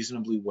do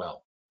reasonably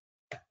well.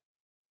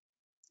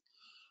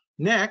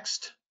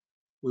 Next,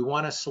 we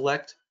want to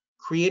select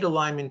Create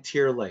Alignment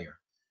Tier Layer.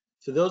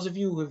 For those of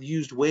you who have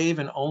used Wave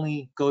and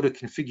only go to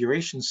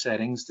configuration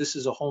settings, this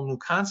is a whole new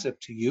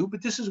concept to you,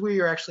 but this is where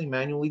you're actually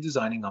manually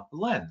designing up the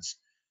lens.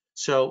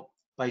 So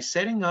by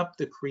setting up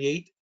the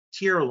Create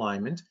Tier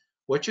Alignment,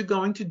 what you're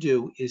going to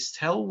do is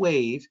tell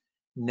Wave,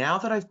 now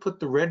that I've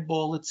put the red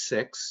ball at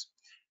 6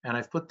 and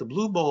I've put the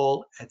blue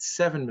ball at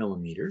 7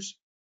 millimeters,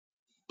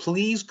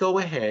 please go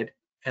ahead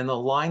and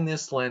align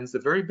this lens the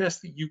very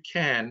best that you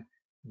can,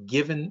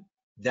 given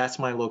that's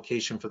my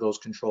location for those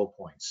control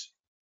points.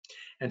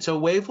 And so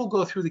Wave will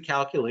go through the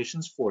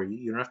calculations for you.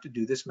 You don't have to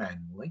do this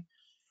manually.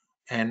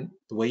 And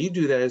the way you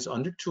do that is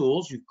under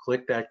Tools, you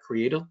click that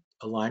Create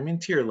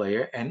Alignment Tier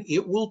Layer, and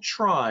it will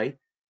try,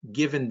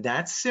 given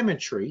that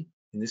symmetry,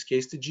 in this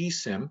case the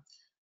G-sim,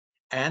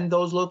 and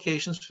those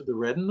locations for the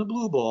red and the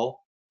blue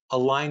ball,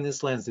 align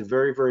this lens the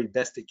very, very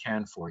best it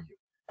can for you.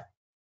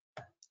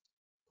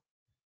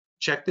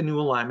 Check the new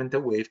alignment that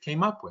Wave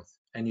came up with,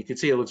 and you can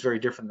see it looks very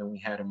different than we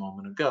had a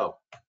moment ago.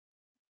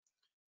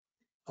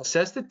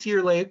 Assess the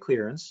tier layer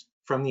clearance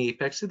from the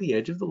apex to the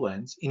edge of the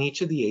lens in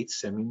each of the 8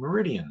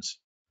 semi-meridians.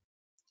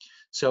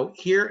 So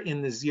here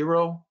in the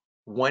 0,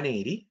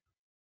 180,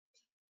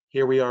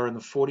 here we are in the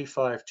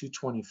 45,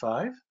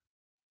 225,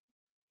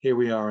 here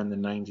we are in the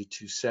 90,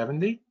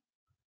 270,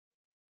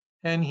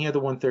 and here the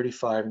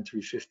 135 and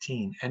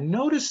 315. And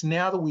notice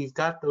now that we've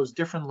got those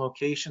different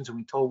locations and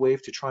we told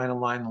Wave to try and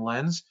align the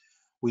lens,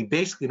 we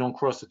basically don't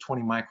cross the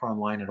 20 micron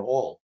line at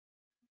all.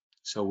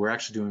 So we're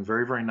actually doing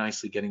very, very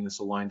nicely getting this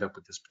aligned up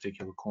with this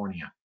particular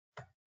cornea.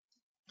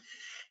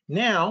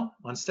 Now,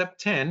 on step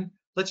 10,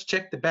 let's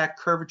check the back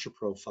curvature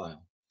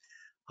profile.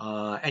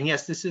 And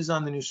yes, this is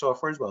on the new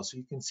software as well, so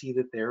you can see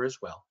that there as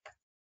well.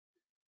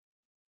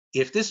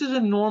 If this is a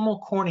normal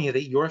cornea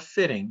that you're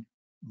fitting,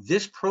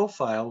 this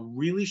profile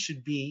really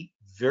should be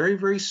very,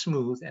 very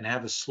smooth and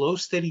have a slow,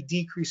 steady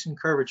decrease in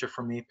curvature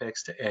from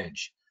apex to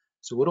edge.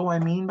 So what do I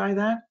mean by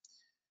that?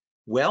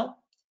 Well,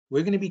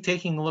 we're going to be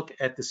taking a look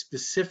at the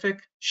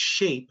specific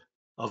shape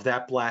of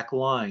that black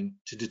line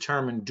to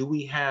determine, do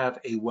we have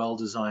a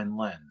well-designed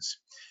lens?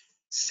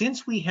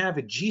 Since we have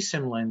a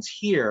G-sim lens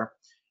here,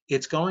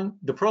 that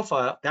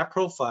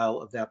profile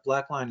of that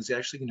black line is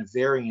actually going to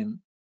vary in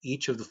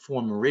each of the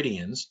 4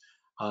 meridians.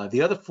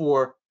 The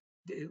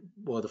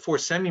 4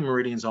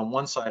 semi-meridians on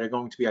one side are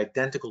going to be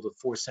identical to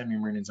 4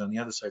 semi-meridians on the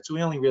other side. So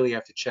we only really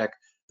have to check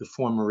the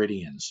 4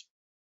 meridians.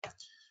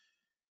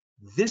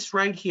 This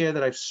right here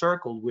that I've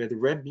circled where the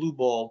red-blue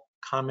ball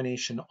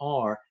combination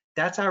are,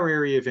 that's our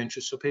area of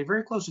interest. So pay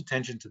very close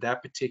attention to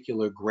that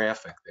particular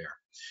graphic there.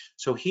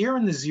 So here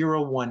in the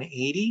 0,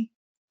 180,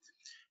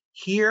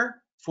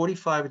 here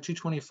 45 and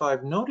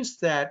 225, notice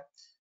that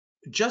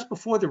just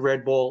before the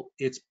red ball,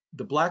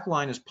 the black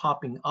line is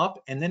popping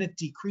up and then it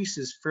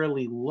decreases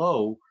fairly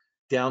low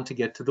down to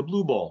get to the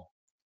blue ball.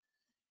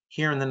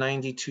 Here in the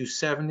 90,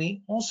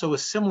 270, also a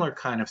similar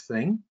kind of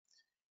thing.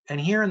 And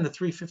here in the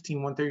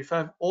 315,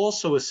 135,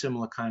 also a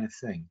similar kind of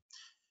thing.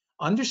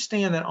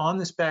 Understand that on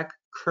this back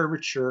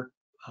curvature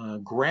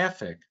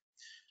graphic,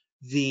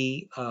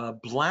 the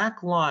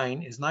black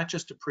line is not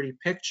just a pretty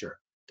picture.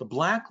 The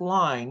black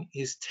line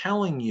is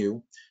telling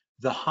you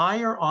the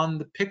higher on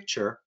the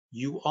picture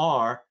you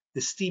are,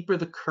 the steeper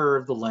the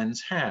curve the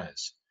lens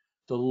has.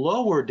 The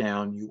lower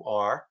down you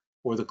are,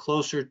 or the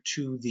closer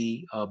to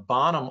the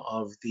bottom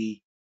of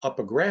the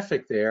upper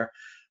graphic there,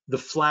 the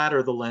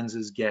flatter the lens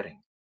is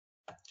getting.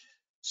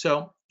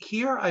 So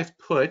here I've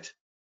put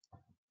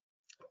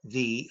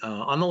the,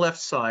 on the left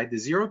side, the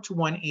 0 to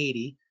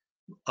 180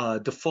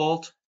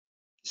 default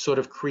sort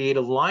of create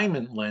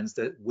alignment lens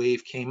that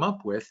Wave came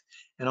up with.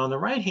 And on the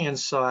right-hand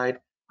side,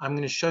 I'm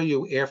going to show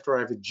you after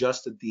I've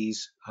adjusted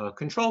these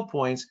control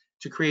points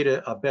to create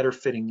a better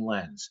fitting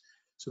lens.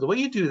 So the way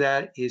you do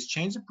that is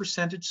change the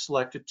percentage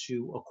selected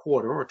to 1/4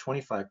 or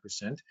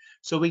 25%,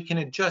 so we can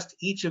adjust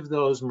each of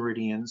those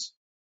meridians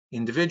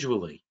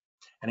individually.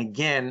 And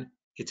again,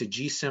 it's a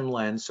G-sim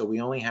lens, so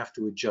we only have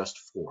to adjust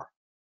 4.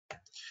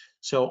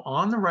 So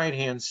on the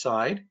right-hand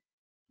side,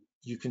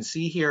 you can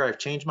see here I've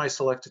changed my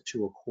selector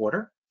to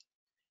 1/4.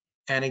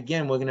 And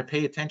again, we're going to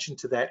pay attention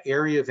to that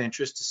area of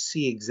interest to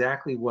see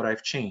exactly what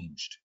I've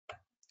changed.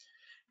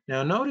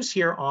 Now notice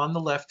here on the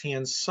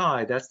left-hand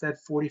side, that's that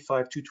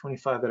 45,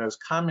 225 that I was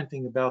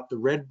commenting about, the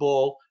red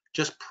ball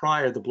just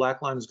prior, the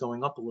black line is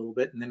going up a little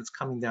bit and then it's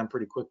coming down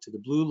pretty quick to the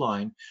blue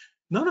line.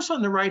 Notice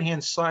on the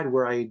right-hand side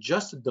where I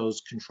adjusted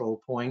those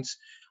control points,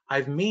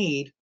 I've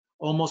made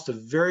almost a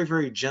very,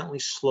 very gently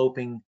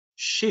sloping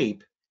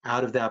shape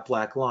out of that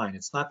black line.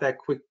 It's not that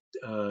quick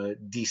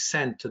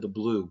descent to the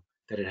blue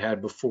that it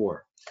had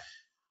before.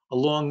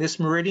 Along this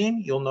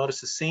meridian, you'll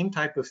notice the same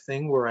type of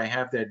thing where I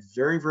have that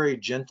very, very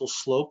gentle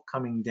slope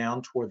coming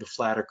down toward the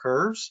flatter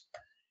curves.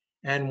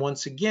 And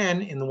once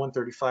again, in the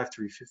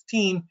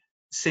 135/315,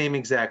 same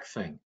exact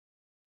thing.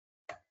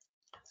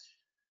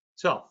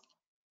 So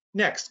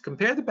next,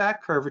 compare the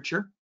back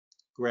curvature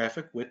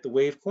graphic with the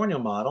wave corneal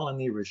model and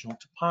the original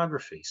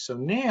topography. So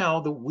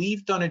now that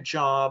we've done a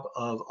job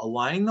of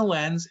aligning the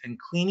lens and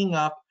cleaning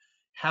up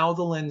how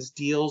the lens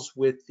deals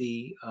with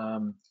the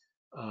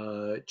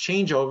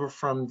changeover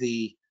from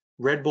the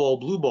red ball,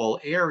 blue ball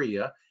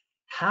area,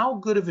 how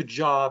good of a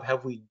job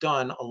have we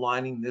done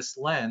aligning this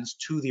lens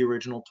to the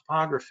original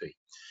topography?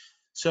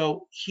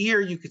 So here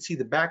you can see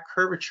the back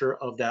curvature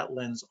of that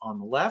lens on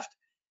the left,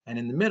 and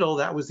in the middle,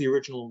 that was the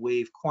original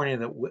wave cornea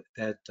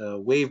that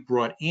Wave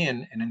brought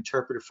in and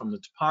interpreted from the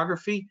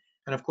topography.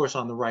 And of course,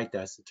 on the right,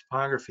 that's the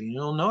topography. And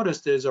you'll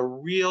notice there's a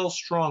real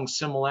strong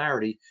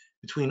similarity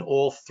between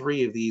all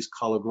three of these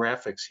color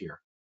graphics here.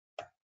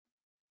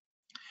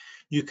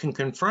 You can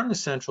confirm the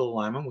central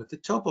alignment with the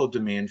topo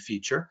demand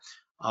feature.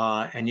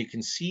 And you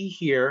can see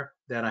here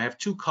that I have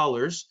two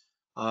colors.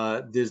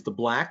 There's the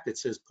black that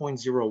says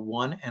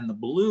 0.01 and the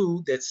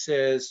blue that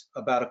says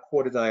about a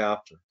quarter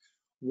diopter.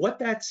 What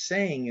that's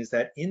saying is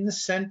that in the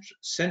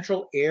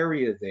central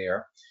area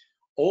there,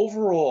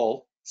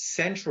 overall,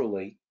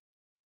 centrally,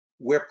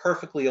 we're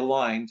perfectly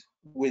aligned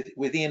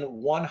within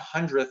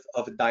 1/100th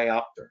of a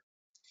diopter.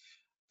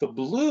 The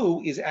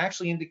blue is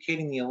actually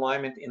indicating the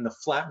alignment in the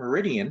flat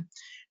meridian.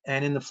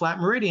 And in the flat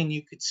meridian,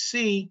 you could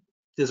see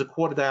there's a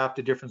quarter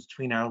diopter difference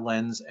between our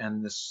lens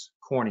and this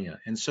cornea.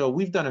 And so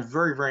we've done a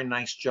very, very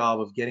nice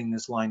job of getting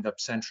this lined up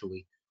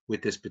centrally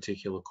with this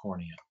particular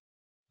cornea.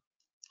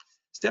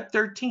 Step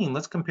 13,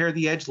 let's compare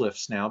the edge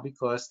lifts now,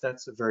 because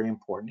that's a very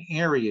important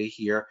area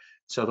here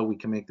so that we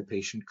can make the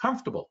patient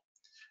comfortable.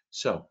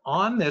 So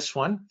on this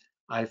one,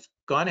 I've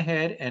gone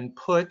ahead and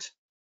put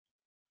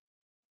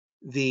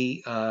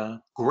the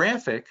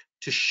graphic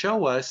to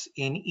show us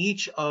in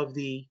each of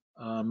the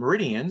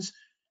meridians,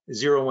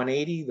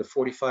 0-180, the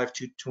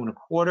 45-2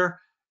 1/4,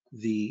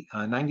 the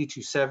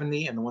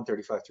 90-270, and the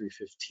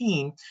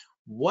 135-315,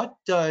 what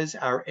does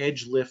our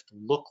edge lift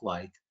look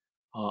like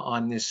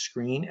on this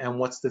screen, and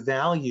what's the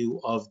value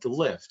of the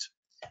lift?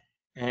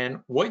 And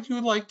what you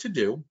would like to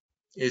do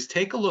is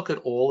take a look at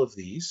all of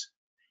these,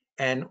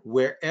 and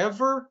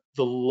wherever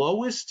the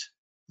lowest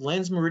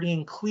lens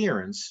meridian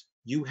clearance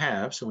you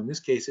have, so in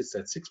this case it's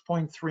at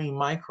 6.3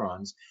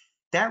 microns,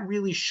 that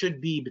really should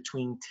be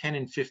between 10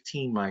 and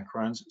 15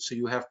 microns, so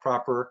you have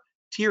proper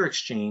tear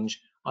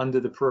exchange under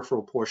the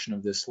peripheral portion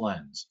of this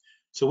lens.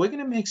 So we're going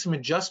to make some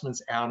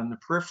adjustments out in the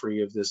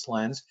periphery of this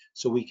lens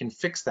so we can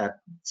fix that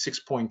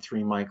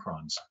 6.3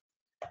 microns.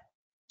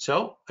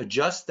 So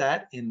adjust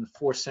that in the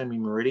 4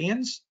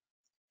 semi-meridians,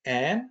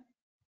 and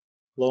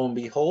lo and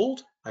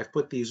behold, I've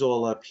put these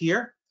all up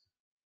here.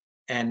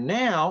 And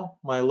now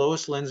my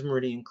lowest lens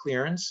meridian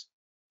clearance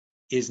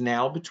is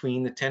now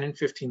between the 10 and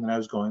 15 that I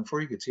was going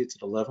for. You can see it's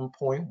at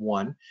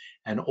 11.1,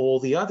 and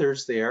all the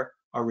others there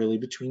are really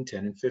between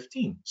 10 and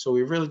 15. So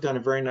we've really done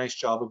a very nice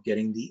job of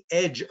getting the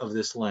edge of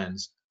this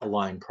lens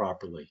aligned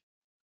properly.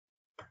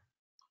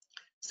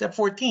 Step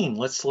 14,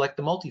 let's select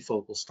the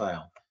multifocal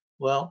style.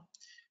 Well,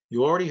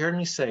 you already heard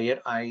me say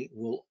it. I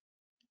will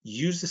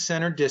use the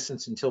center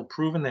distance until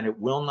proven that it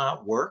will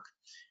not work.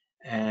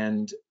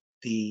 And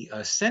the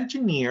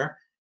center near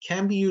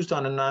can be used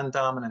on a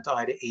non-dominant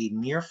eye to aid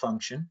near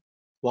function,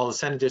 while the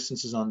center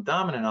distance is on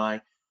dominant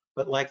eye.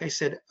 But like I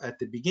said at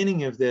the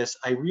beginning of this,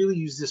 I really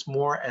use this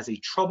more as a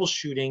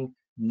troubleshooting,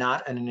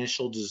 not an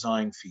initial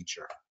design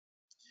feature.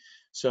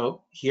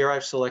 So here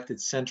I've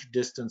selected center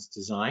distance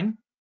design.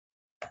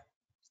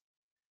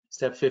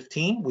 Step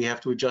 15, we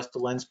have to adjust the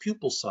lens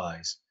pupil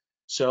size.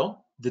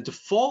 So the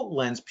default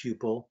lens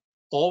pupil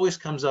always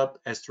comes up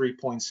as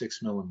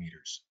 3.6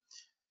 millimeters.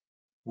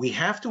 We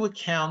have to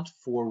account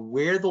for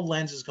where the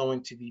lens is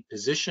going to be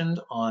positioned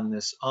on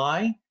this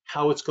eye,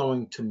 how it's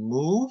going to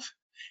move,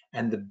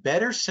 and the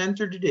better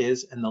centered it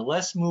is and the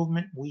less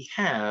movement we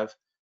have,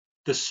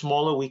 the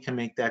smaller we can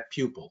make that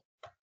pupil.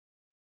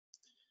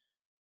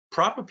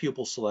 Proper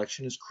pupil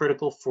selection is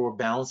critical for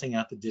balancing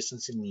out the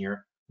distance in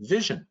near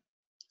vision.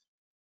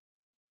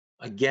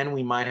 Again,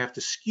 we might have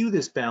to skew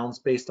this balance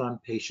based on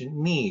patient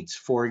needs.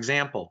 For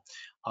example,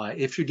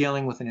 if you're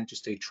dealing with an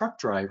interstate truck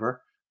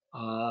driver,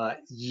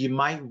 you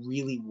might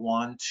really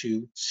want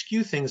to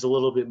skew things a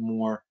little bit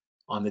more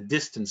on the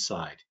distance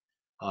side.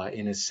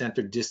 In a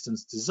center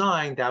distance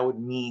design, that would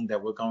mean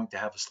that we're going to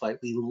have a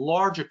slightly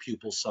larger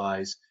pupil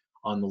size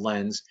on the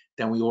lens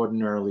than we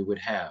ordinarily would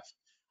have.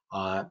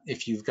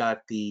 If you've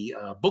got the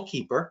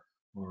bookkeeper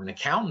or an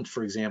accountant,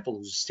 for example,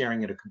 who's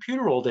staring at a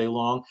computer all day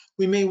long,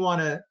 we may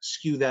want to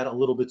skew that a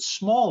little bit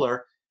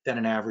smaller than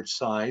an average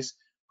size,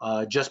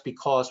 just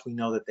because we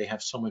know that they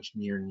have so much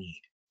near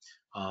need.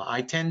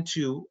 I tend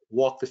to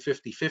walk the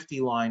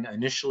 50-50 line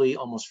initially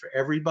almost for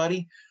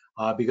everybody.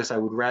 because I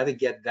would rather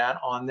get that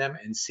on them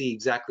and see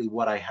exactly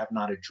what I have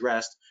not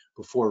addressed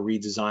before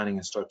redesigning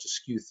and start to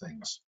skew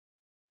things.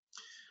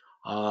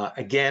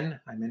 Again,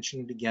 I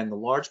mentioned it again, the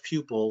large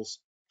pupils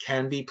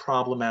can be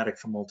problematic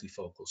for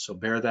multifocals, so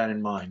bear that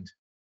in mind.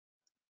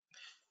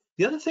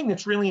 The other thing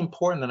that's really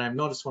important that I've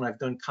noticed when I've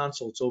done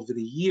consults over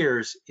the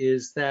years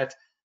is that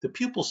the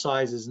pupil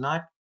size is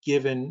not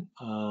given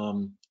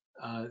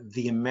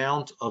the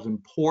amount of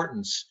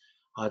importance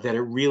that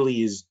it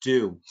really is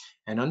due.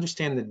 And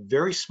understand that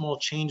very small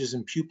changes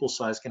in pupil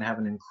size can have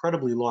an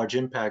incredibly large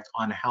impact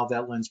on how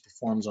that lens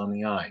performs on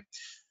the eye.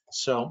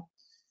 So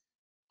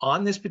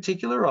on this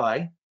particular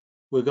eye,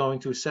 we're going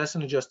to assess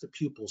and adjust the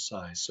pupil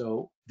size.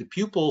 So the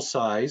pupil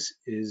size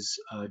is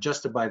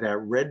adjusted by that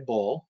red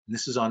ball. And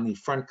this is on the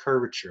front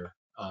curvature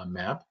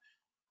map.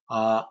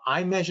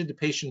 I measured the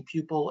patient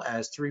pupil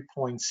as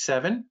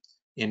 3.7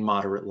 in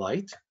moderate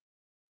light.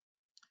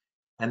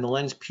 And the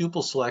lens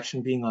pupil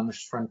selection being on the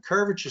front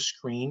curvature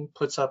screen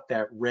puts up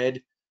that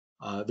red,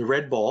 the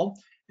red ball.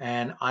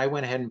 And I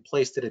went ahead and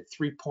placed it at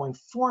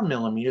 3.4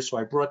 millimeters. So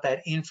I brought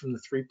that in from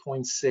the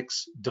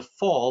 3.6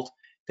 default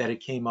that it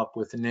came up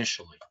with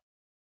initially.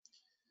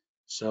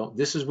 So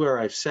this is where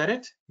I've set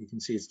it. You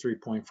can see it's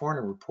 3.4 and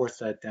it reports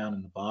that down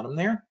in the bottom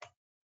there.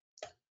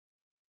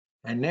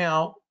 And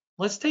now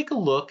let's take a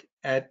look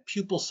at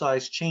pupil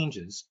size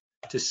changes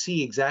to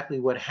see exactly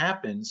what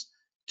happens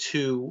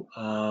to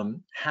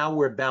how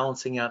we're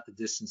balancing out the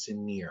distance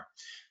in near.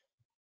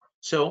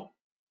 So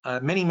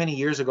many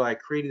years ago, I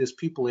created this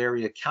pupil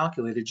area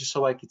calculator just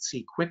so I could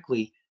see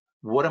quickly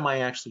what am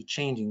I actually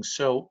changing.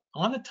 So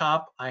on the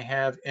top, I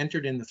have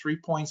entered in the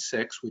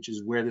 3.6, which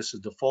is where this is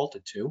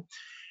defaulted to.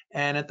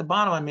 And at the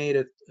bottom, I made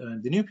it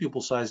the new pupil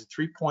size at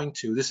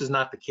 3.2. This is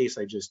not the case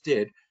I just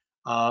did,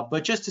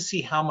 but just to see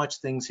how much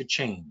things had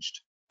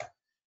changed.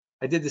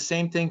 I did the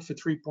same thing for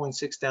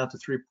 3.6 down to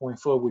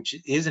 3.4, which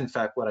is in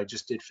fact what I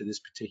just did for this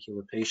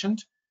particular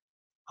patient.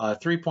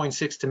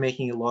 3.6 to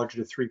making it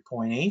larger to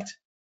 3.8,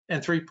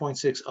 and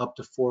 3.6 up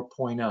to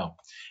 4.0.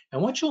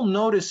 And what you'll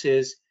notice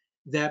is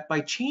that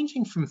by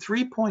changing from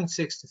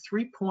 3.6 to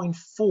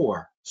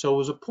 3.4, so it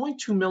was a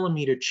 0.2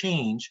 millimeter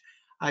change,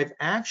 I've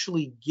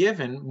actually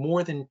given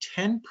more than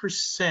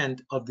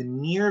 10% of the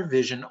near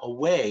vision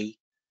away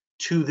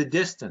to the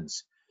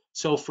distance.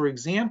 So for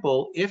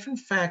example, if in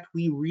fact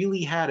we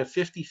really had a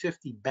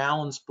 50-50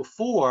 balance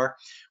before,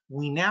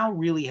 we now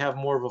really have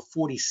more of a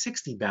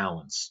 40-60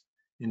 balance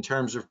in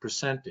terms of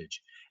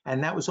percentage.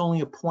 And that was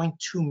only a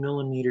 0.2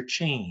 millimeter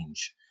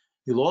change.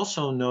 You'll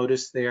also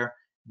notice there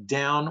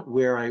down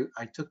where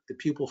I took the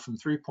pupil from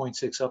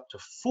 3.6 up to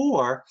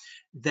 4,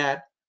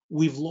 that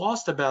we've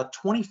lost about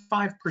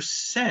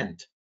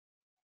 25%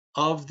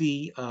 of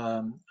the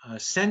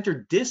center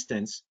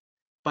distance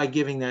by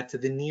giving that to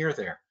the near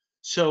there.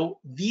 So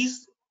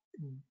these,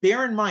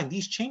 bear in mind,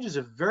 these changes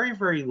are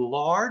very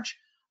large,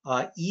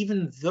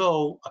 even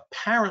though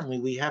apparently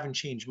we haven't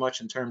changed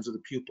much in terms of the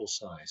pupil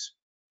size.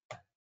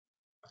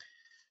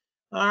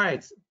 All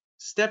right,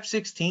 step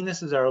 16,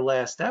 this is our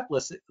last step.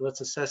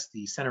 Let's assess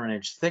the center and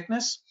edge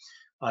thickness.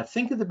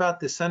 Think about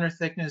the center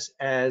thickness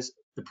as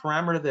the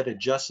parameter that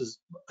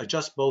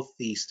adjusts both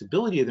the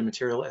stability of the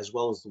material as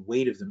well as the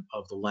weight of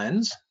the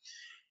lens.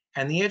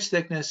 And the edge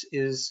thickness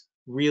is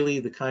really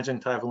the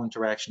conjunctival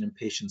interaction and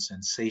patient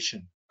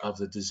sensation of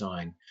the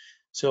design.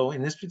 So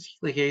in this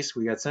particular case,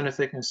 we got center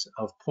thickness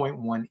of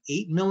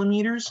 0.18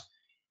 millimeters,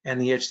 and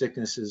the edge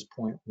thickness is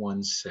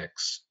 0.16.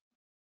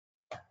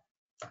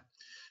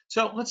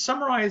 So let's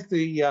summarize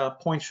the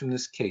points from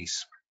this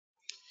case.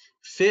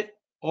 Fit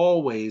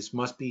always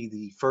must be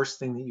the first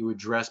thing that you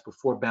address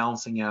before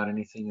balancing out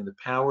anything in the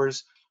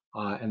powers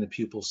and the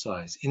pupil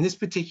size. In this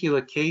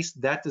particular case,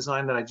 that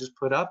design that I just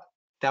put up,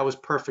 that was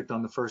perfect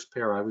on the first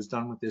pair. I was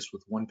done with this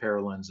with one pair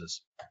of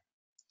lenses.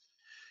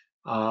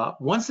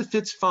 Once the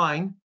fit's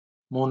fine,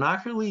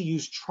 monocularly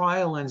use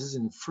trial lenses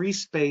in free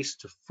space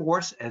to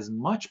force as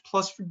much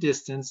plus for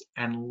distance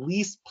and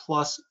least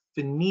plus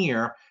for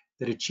near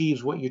that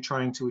achieves what you're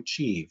trying to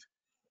achieve.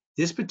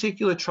 This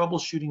particular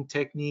troubleshooting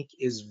technique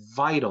is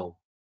vital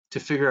to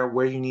figure out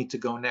where you need to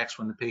go next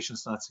when the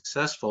patient's not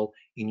successful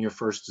in your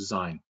first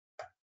design.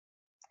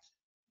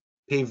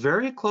 Pay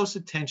very close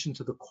attention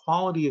to the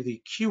quality of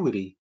the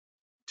acuity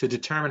to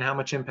determine how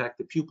much impact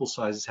the pupil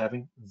size is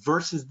having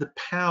versus the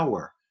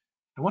power.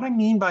 And what I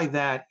mean by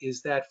that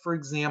is that, for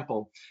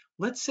example,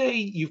 let's say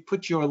you've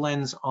put your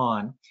lens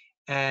on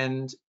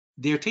and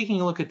they're taking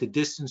a look at the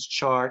distance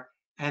chart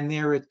and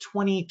they're at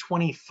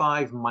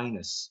 20/25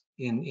 minus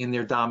in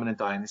their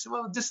dominant eye. And they say,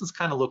 well, the distance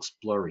kind of looks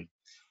blurry.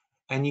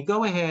 And you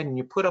go ahead and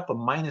you put up a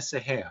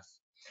 -0.5.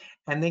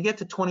 And they get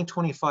to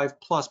 20/25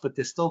 plus, but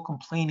they're still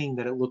complaining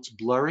that it looks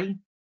blurry.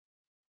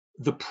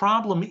 The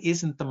problem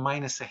isn't the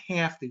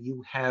 -0.5 that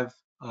you have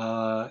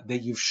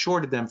that you've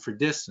shorted them for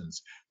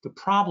distance. The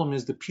problem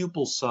is the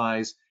pupil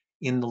size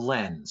in the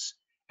lens.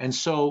 And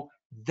so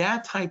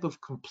that type of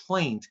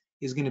complaint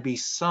is going to be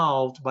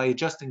solved by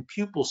adjusting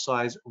pupil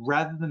size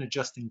rather than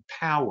adjusting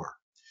power.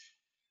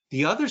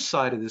 The other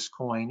side of this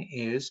coin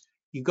is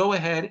you go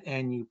ahead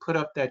and you put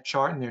up that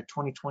chart in there,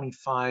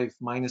 2025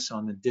 minus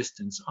on the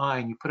distance I,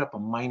 and you put up a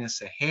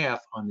 -0.5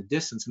 on the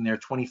distance in there,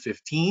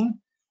 2015,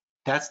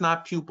 that's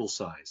not pupil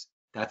size.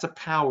 That's a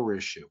power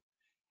issue.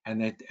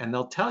 And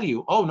they'll tell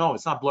you, oh no,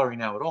 it's not blurry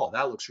now at all.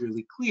 That looks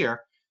really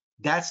clear.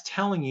 That's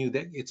telling you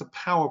that it's a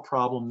power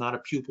problem, not a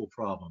pupil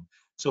problem.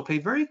 So pay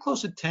very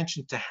close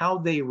attention to how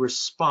they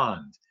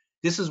respond.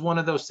 This is one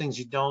of those things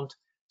you don't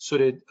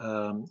sort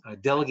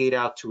of delegate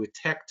out to a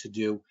tech to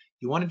do.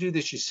 You want to do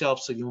this yourself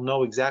so you'll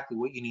know exactly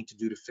what you need to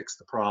do to fix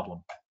the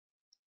problem.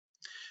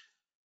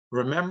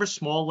 Remember,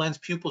 small lens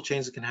pupil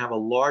changes can have a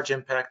large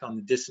impact on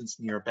the distance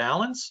near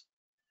balance.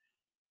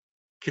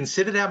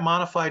 Consider that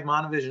modified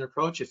monovision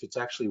approach if it's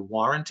actually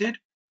warranted.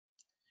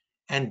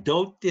 And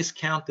don't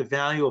discount the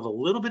value of a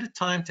little bit of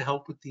time to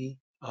help with the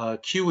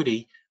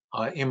acuity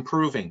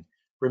improving.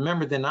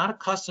 Remember, they're not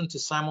accustomed to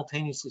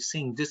simultaneously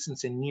seeing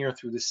distance and near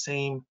through the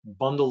same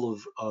bundle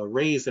of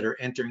rays that are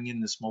entering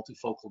in this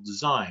multifocal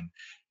design.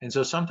 And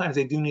so sometimes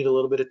they do need a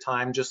little bit of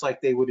time, just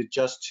like they would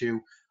adjust to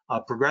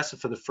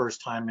progressive for the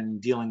first time and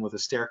dealing with a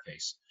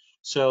staircase.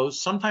 So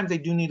sometimes they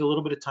do need a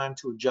little bit of time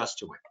to adjust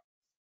to it.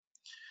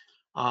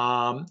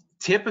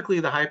 Typically,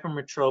 the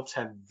hypermetropes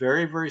have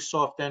very, very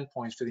soft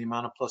endpoints for the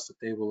amount of plus that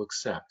they will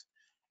accept.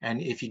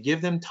 And if you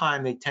give them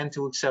time, they tend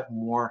to accept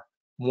more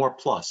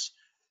plus.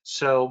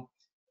 So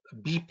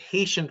be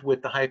patient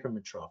with the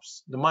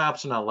hypermetropes. The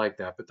myopes are not like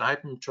that, but the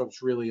hypermetropes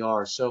really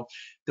are. So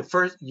the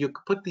first, you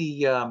put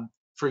the,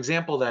 for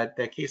example, that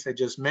case I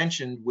just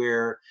mentioned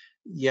where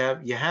you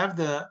have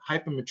the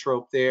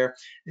hypermetrope there.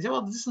 You say,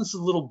 well, the distance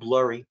is a little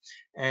blurry,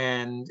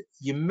 and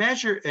you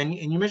measure and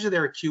you measure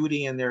their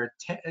acuity, and they're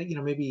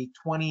maybe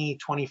 20,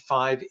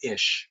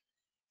 25-ish,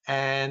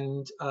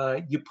 and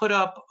you put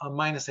up a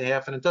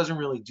 -0.5, and it doesn't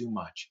really do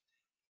much.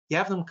 You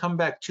have them come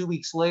back 2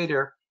 weeks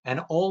later, and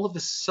all of a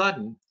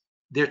sudden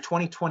they're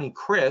 20/20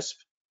 crisp,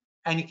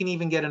 and you can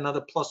even get another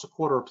 +1/4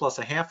 or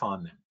 +0.5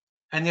 on them,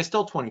 and they're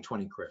still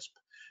 20/20 crisp.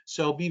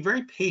 So be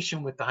very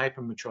patient with the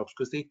hypermetropes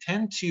because they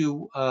tend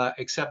to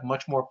accept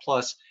much more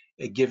plus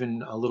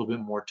given a little bit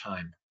more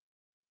time.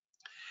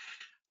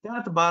 Down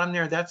at the bottom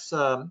there, that's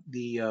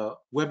the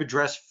web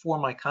address for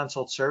my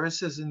consult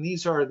services, and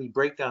these are the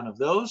breakdown of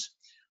those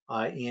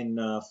in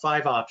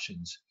 5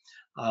 options.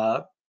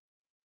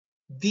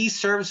 These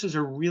services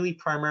are really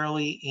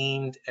primarily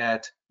aimed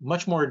at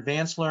much more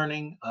advanced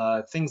learning,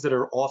 things that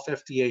are off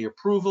FDA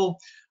approval,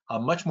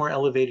 much more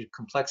elevated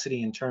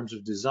complexity in terms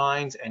of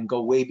designs, and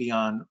go way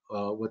beyond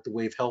what the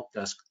Wave Help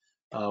Desk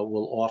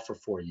will offer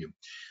for you.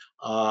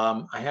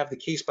 I have the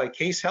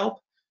case-by-case help,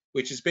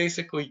 which is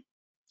basically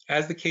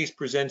as the case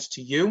presents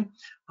to you,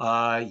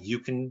 you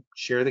can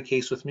share the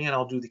case with me and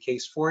I'll do the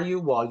case for you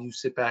while you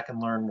sit back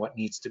and learn what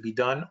needs to be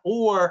done.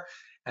 Or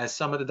as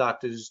some of the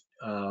doctors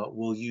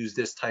will use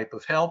this type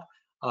of help,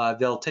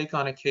 they'll take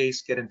on a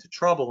case, get into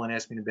trouble, and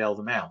ask me to bail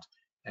them out.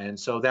 And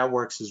so that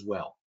works as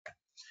well.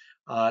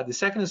 The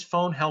second is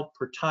phone help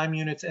per time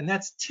units, and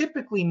that's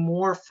typically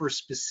more for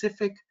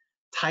specific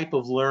type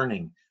of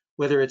learning,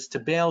 whether it's to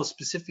bail a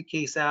specific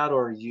case out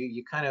or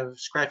you kind of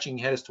scratching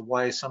your head as to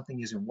why something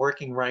isn't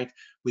working right.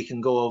 We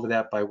can go over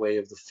that by way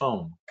of the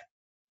phone.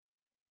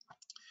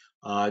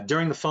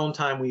 During the phone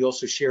time, we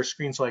also share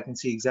screen so I can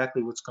see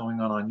exactly what's going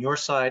on your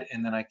side,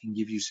 and then I can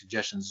give you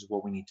suggestions of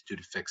what we need to do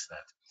to fix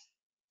that.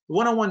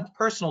 One-on-one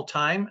personal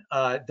time,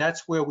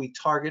 that's where we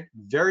target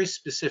very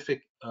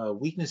specific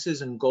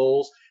weaknesses and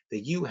goals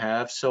that you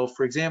have. So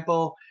for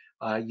example,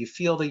 you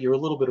feel that you're a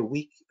little bit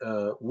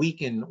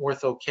weak in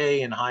ortho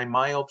K and high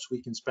myopes,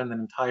 we can spend an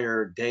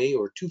entire day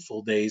or 2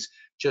 full days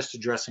just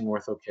addressing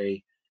ortho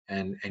K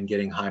and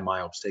getting high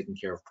myopes taken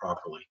care of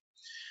properly.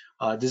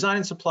 Design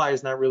and supply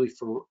is not really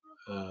for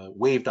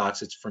wave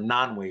docs, it's for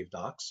non-wave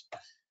docs.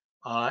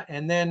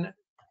 And then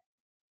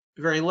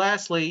very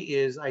lastly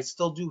is I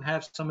still do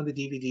have some of the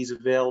DVDs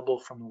available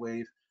from the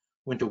Wave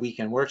Winter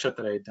Weekend Workshop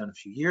that I had done a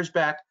few years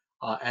back.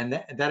 And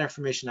that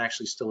information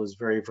actually still is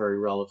very, very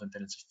relevant.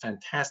 And it's a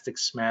fantastic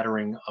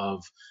smattering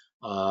of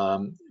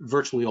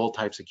virtually all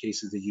types of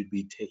cases that you'd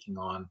be taking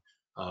on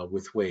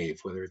with Wave,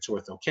 whether it's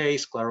ortho K,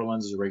 scleral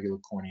lenses, regular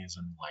corneas,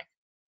 and the like.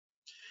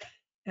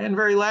 And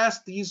very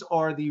last, these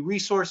are the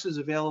resources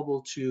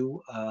available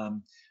to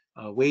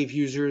Wave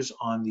users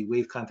on the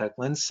Wave Contact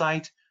Lens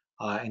site.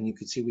 And you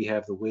can see we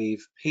have the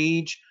Wave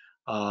page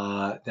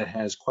that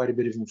has quite a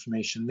bit of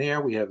information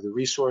there. We have the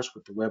resource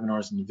with the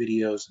webinars and the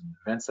videos and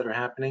events that are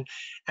happening.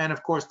 And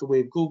of course, the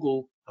Wave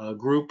Google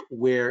group,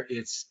 where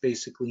it's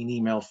basically an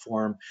email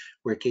forum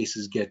where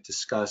cases get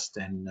discussed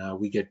and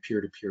we get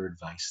peer-to-peer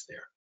advice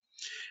there.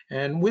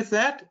 And with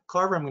that,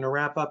 Carver, I'm going to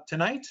wrap up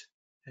tonight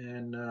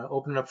and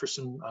open it up for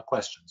some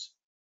questions.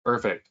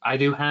 Perfect. I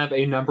do have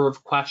a number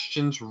of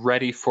questions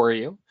ready for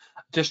you.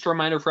 Just a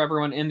reminder for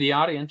everyone in the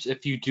audience,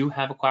 if you do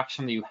have a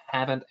question that you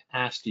haven't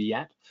asked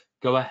yet,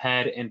 go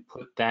ahead and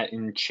put that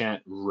in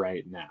chat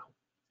right now.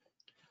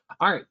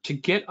 All right, to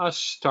get us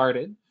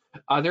started,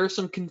 there's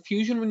some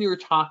confusion when you were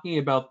talking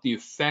about the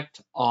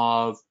effect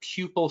of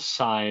pupil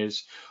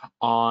size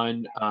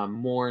on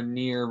more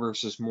near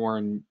versus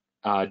more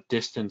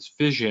distance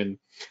vision.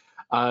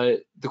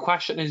 The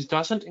question is,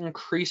 doesn't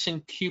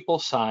increasing pupil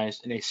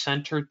size in a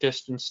center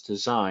distance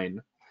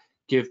design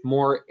give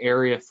more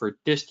area for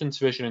distance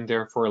vision and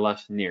therefore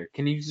less near?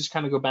 Can you just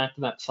kind of go back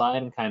to that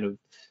slide and kind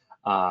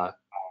of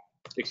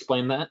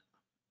explain that?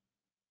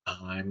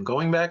 I'm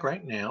going back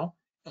right now,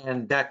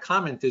 and that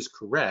comment is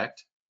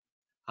correct.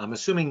 I'm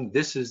assuming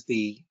this is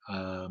the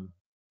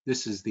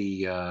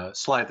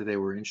slide that they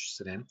were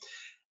interested in,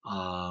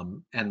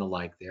 and the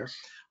like there.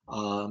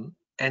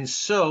 And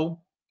so,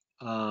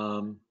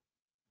 oh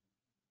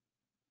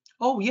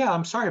yeah,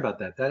 I'm sorry about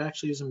that. That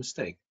actually is a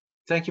mistake.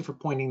 Thank you for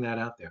pointing that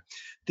out there.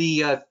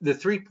 The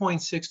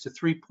 3.6 to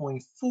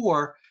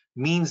 3.4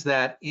 means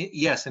that,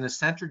 yes, in a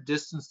center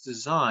distance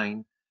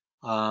design,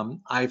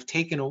 I've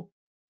taken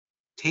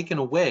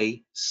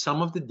away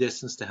some of the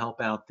distance to help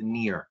out the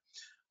near.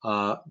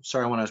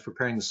 Sorry, when I was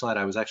preparing the slide,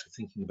 I was actually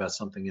thinking about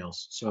something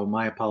else. So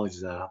my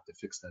apologies, I'll have to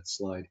fix that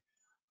slide.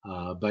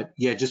 But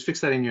yeah, just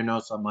fix that in your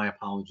notes. My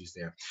apologies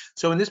there.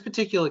 So in this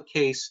particular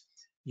case,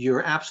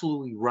 you're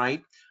absolutely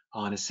right.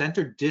 On a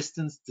center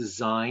distance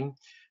design,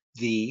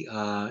 the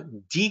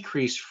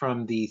decrease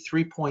from the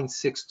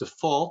 3.6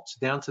 default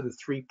down to the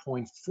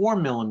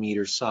 3.4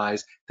 millimeter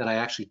size that I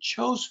actually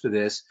chose for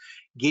this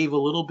gave a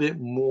little bit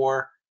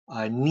more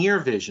near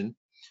vision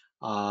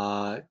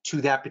to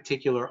that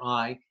particular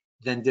eye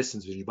than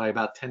distance vision by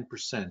about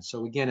 10%.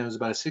 So again, it was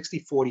about a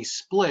 60-40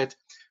 split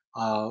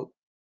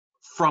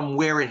from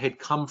where it had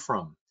come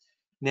from.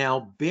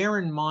 Now, bear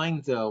in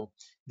mind, though,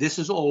 this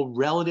is all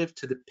relative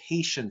to the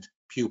patient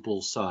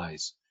pupil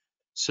size.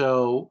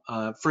 So,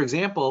 for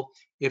example,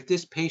 if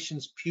this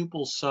patient's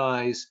pupil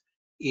size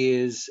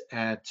is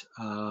at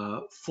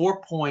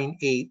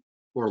 4.8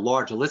 or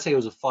larger, let's say it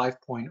was a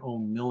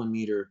 5.0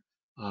 millimeter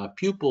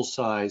pupil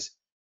size,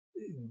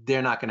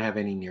 they're not going to have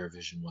any near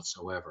vision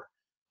whatsoever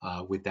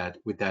with that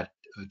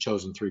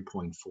chosen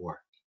 3.4.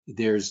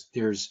 There's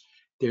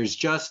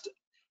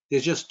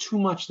just too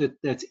much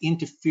that's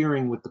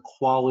interfering with the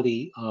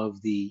quality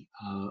of the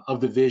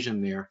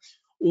vision there,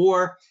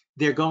 or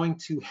they're going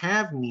to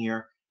have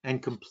near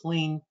and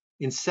complain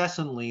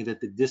incessantly that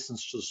the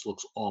distance just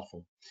looks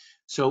awful.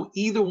 So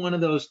either one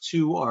of those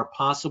two are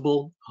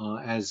possible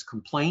as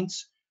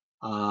complaints.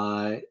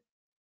 And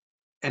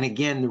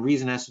again, the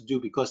reason has to do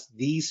because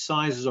these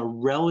sizes are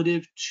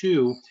relative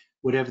to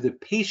whatever the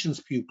patient's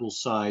pupil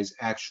size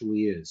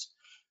actually is.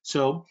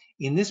 So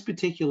in this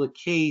particular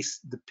case,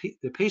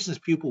 the patient's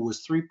pupil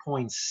was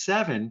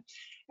 3.7,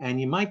 and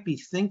you might be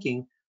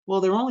thinking,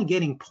 well, they're only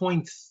getting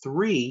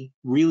 0.3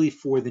 really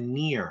for the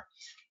near.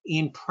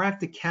 In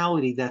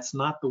practicality, that's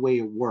not the way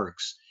it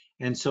works.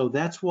 And so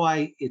that's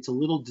why it's a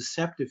little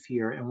deceptive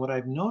here. And what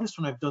I've noticed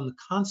when I've done the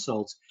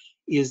consults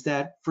is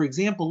that, for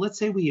example, let's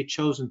say we had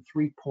chosen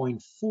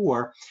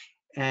 3.4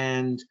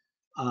 and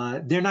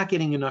they're not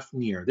getting enough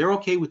near. They're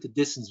okay with the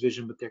distance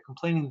vision, but they're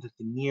complaining that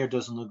the near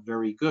doesn't look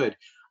very good.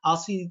 I'll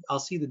see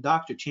the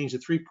doctor change the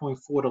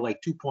 3.4 to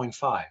like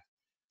 2.5.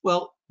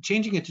 Well,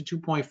 changing it to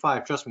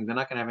 2.5, trust me, they're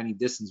not going to have any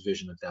distance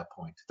vision at that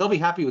point. They'll be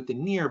happy with the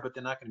near, but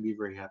they're not going to be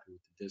very happy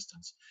with the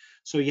distance.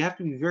 So you have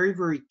to be very,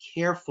 very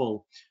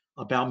careful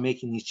about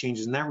making these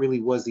changes, and that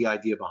really was the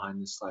idea behind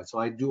this slide. So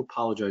I do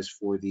apologize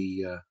for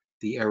the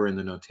error in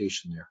the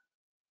notation there.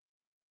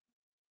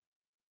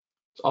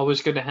 It's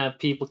always good to have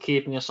people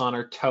keeping us on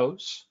our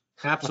toes.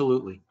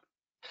 Absolutely.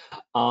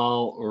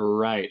 All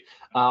right.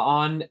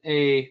 On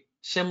a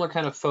similar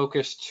kind of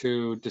focus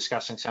to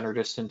discussing center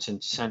distance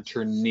and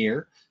center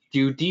near, do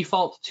you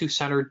default to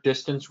center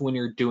distance when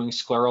you're doing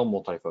scleral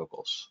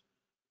multifocals?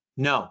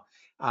 No.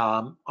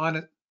 On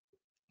a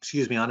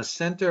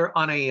scleral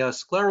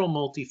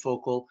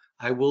multifocal,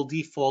 I will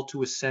default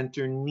to a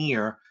center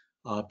near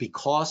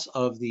because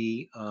of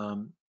the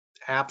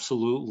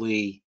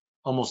absolutely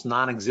almost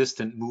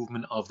non-existent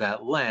movement of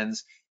that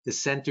lens. The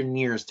center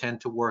nears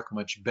tend to work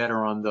much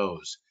better on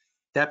those.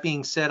 That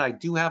being said, I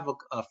do have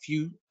a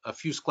few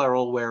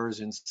scleral wearers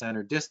in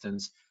center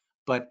distance,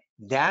 but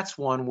that's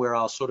one where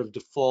I'll sort of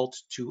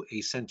default to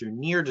a center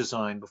near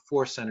design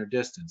before center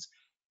distance.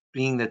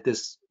 Being that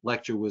this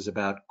lecture was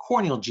about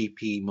corneal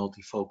GP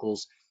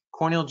multifocals,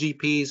 corneal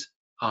GPs,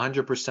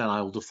 100%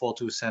 I will default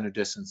to a center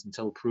distance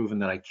until proven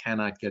that I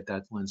cannot get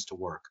that lens to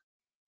work.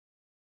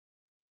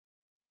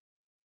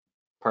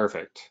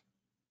 Perfect.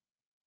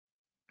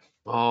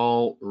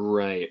 All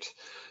right.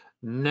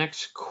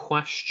 Next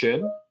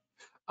question.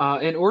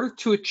 In order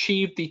to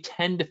achieve the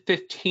 10 to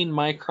 15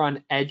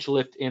 micron edge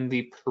lift in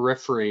the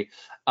periphery,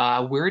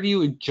 where do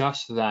you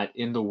adjust that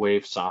in the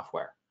Wave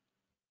software?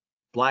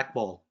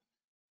 Blackball.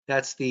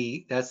 That's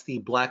the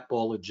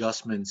blackball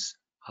adjustments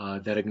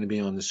that are going to be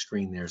on the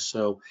screen there.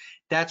 So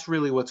that's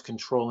really what's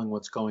controlling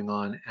what's going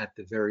on at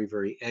the very,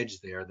 very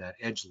edge there, that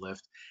edge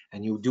lift.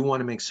 And you do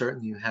want to make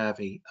certain you have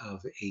a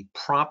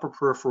proper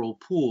peripheral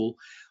pool.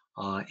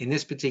 In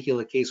this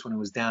particular case, when it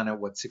was down at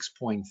what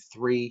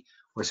 6.3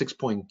 or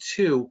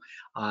 6.2,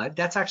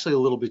 that's actually a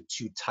little bit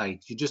too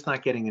tight. You're just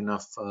not getting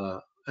enough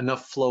flow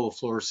of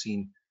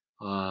fluorescein.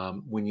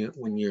 When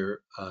you're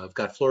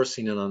got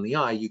fluorescein in on the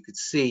eye, you could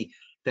see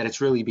that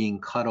it's really being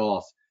cut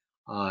off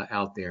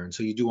out there. And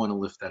so you do want to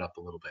lift that up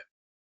a little bit.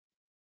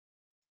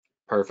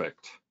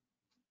 Perfect.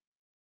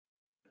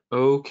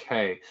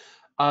 Okay.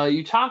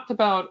 You talked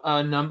about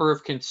a number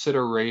of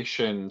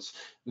considerations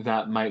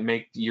that might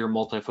make your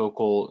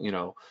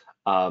multifocal,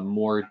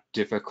 more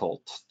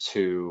difficult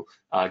to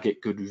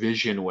get good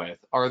vision with.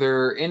 Are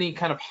there any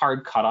kind of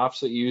hard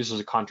cutoffs that you use as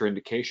a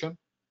contraindication?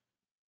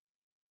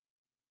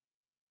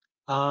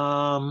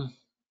 No,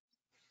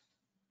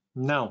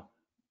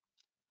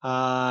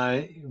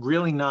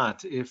 really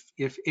not.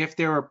 If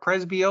they're a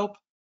presbyope,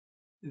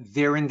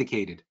 they're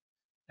indicated.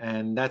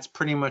 And that's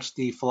pretty much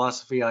the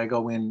philosophy I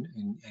go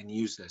in and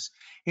use this.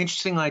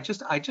 Interestingly, I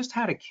just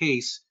had a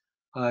case,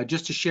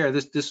 just to share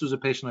this. This was a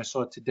patient I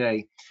saw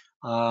today.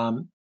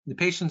 The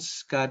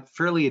patient's got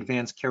fairly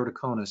advanced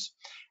keratoconus,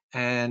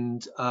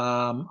 and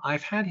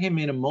I've had him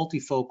in a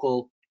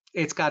multifocal.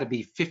 It's got to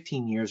be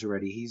 15 years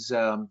already. He's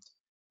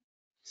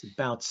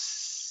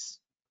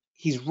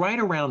right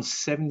around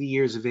 70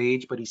 years of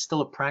age, but he's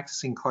still a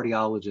practicing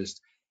cardiologist.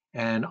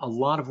 And a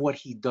lot of what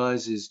he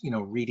does is,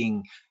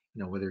 reading,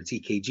 whether it's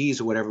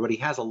EKGs or whatever, but he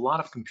has a lot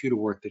of computer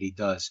work that he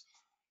does.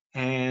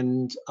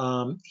 And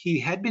he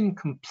had been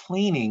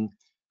complaining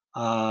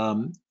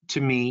to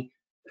me,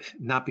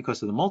 not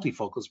because of the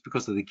multifocals,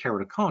 because of the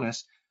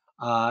keratoconus,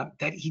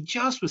 that he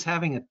just was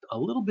having a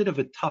little bit of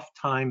a tough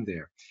time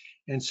there.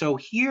 And so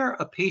here,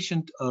 a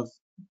patient of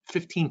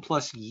 15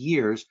 plus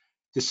years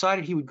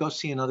decided he would go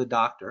see another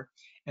doctor.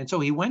 And so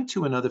he went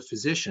to another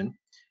physician,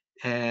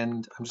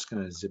 and I'm just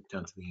going to zip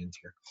down to the end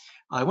here.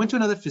 I went to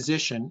another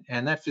physician,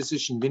 and that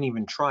physician didn't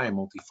even try a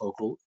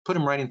multifocal, put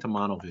him right into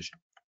monovision.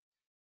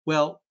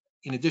 Well,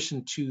 in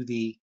addition to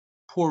the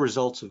poor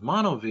results of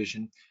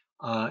monovision,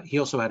 he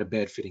also had a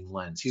bad fitting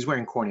lens. He's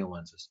wearing corneal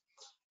lenses.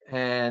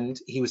 And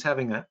he was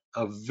having a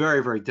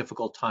very, very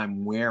difficult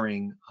time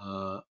wearing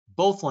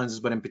both lenses,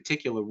 but in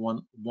particular,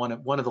 one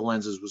of the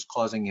lenses was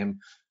causing him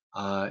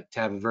to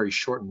have a very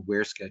shortened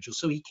wear schedule.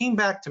 So he came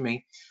back to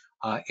me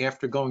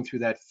after going through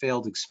that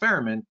failed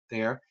experiment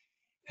there,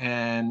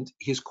 and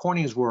his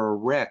corneas were a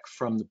wreck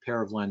from the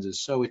pair of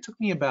lenses. So it took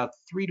me about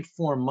 3 to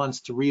 4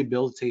 months to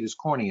rehabilitate his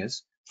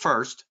corneas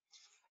first,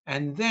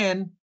 and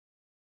then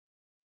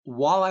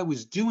while I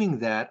was doing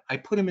that, I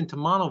put him into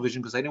monovision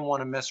because I didn't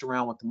want to mess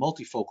around with the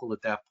multifocal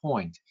at that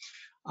point.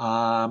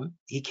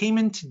 He came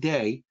in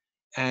today,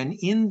 and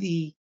in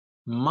the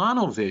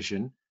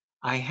monovision,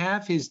 I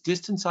have his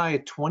distance eye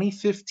at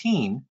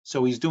 20/15,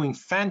 so he's doing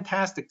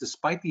fantastic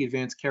despite the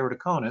advanced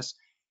keratoconus.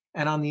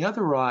 And on the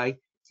other eye,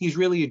 he's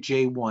really a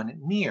J1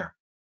 near,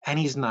 and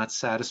he's not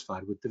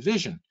satisfied with the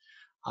vision.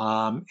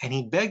 And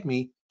he begged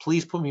me,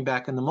 please put me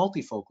back in the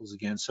multifocals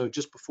again. So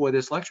just before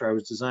this lecture, I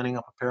was designing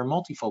up a pair of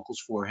multifocals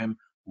for him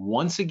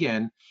once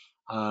again,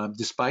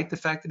 despite the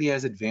fact that he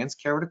has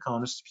advanced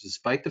keratoconus,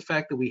 despite the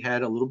fact that we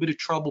had a little bit of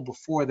trouble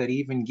before that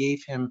even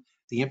gave him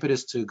the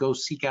impetus to go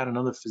seek out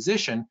another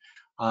physician.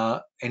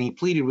 And he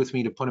pleaded with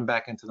me to put him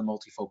back into the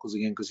multifocals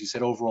again, because he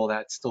said overall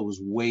that still was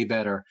way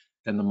better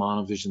than the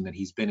monovision that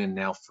he's been in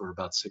now for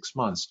about 6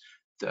 months,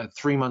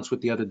 3 months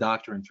with the other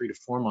doctor and 3 to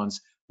 4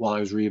 months while I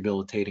was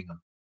rehabilitating him.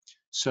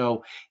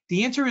 So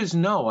the answer is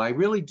no. I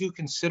really do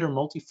consider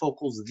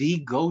multifocals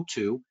the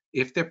go-to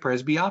if they're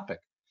presbyopic.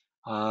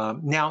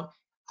 Now,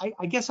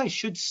 I guess I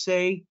should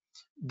say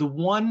the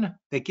one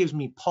that gives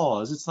me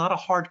pause, it's not a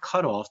hard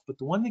cutoff, but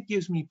the one that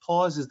gives me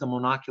pause is the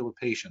monocular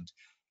patient.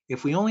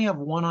 If we only have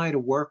one eye to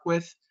work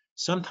with,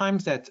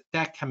 sometimes that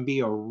can be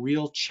a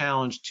real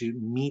challenge to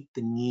meet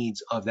the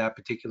needs of that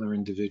particular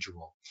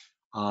individual.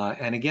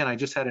 And again, I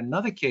just had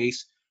another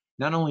case.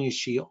 Not only is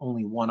she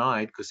only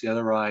one-eyed because the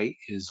other eye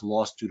is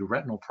lost due to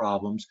retinal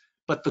problems,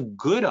 but the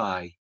good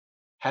eye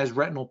has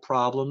retinal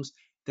problems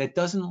that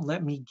doesn't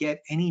let me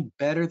get any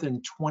better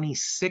than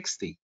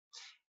 20/60.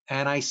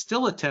 And I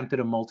still attempted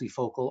a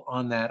multifocal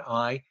on that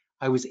eye.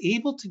 I was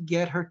able to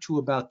get her to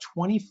about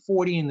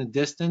 20/40 in the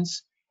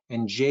distance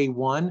and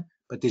J1,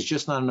 but there's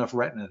just not enough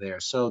retina there.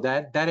 So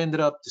that ended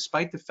up,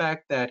 despite the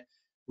fact that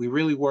we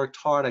really worked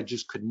hard, I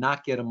just could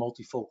not get a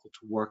multifocal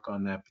to work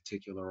on that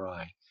particular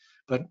eye.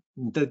 But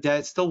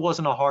that still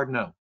wasn't a hard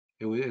no.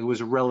 It was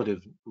a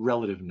relative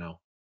no.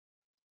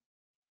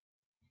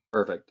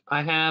 Perfect.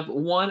 I have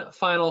one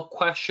final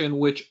question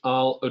which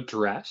I'll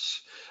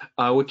address,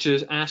 which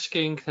is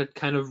asking to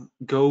kind of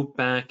go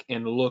back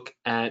and look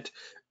at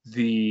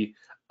the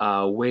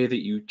way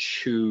that you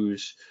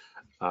choose.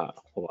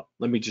 Hold on,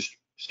 let me just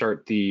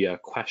start the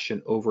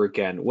question over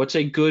again. What's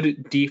a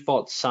good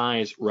default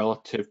size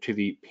relative to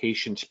the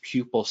patient's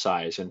pupil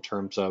size in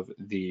terms of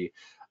the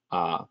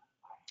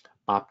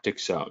optic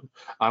zone?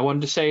 I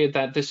wanted to say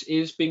that this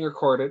is being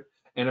recorded,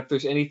 and if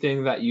there's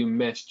anything that you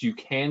missed, you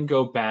can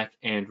go back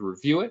and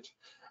review it.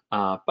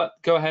 But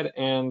go ahead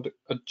and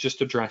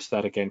just address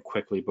that again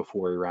quickly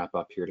before we wrap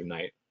up here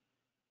tonight.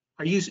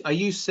 Are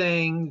you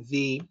saying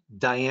the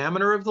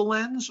diameter of the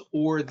lens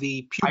or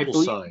the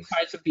pupil size? The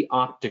size of the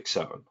optic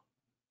zone.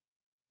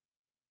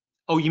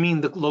 Oh, you mean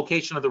the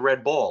location of the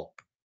red ball?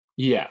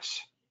 Yes.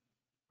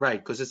 Right,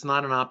 because it's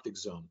not an optic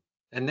zone.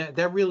 And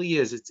that really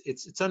is,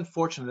 it's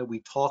unfortunate that we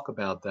talk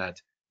about that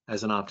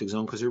as an optic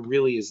zone, because it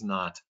really is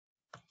not.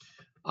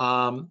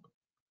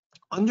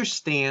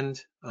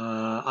 Understand,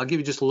 I'll give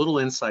you just a little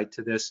insight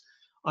to this.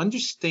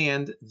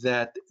 Understand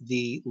that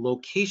the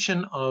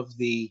location of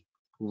the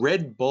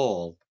red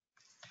ball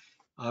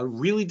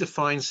really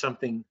defines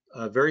something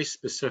very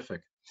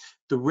specific.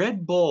 The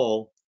red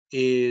ball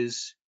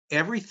is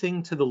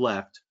everything to the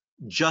left,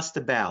 just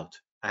about.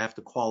 I have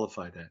to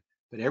qualify that.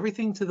 But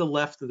everything to the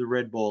left of the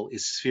red ball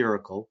is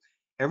spherical.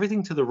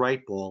 Everything to the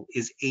right ball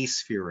is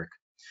aspheric,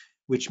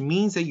 which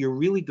means that you're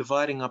really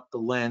dividing up the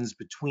lens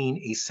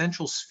between a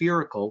central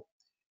spherical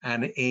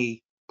and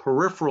a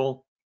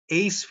peripheral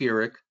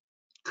aspheric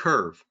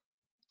curve.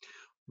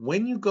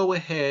 When you go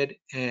ahead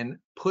and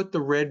put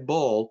the red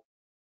ball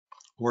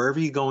wherever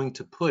you're going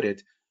to put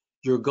it,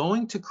 you're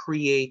going to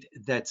create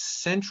that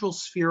central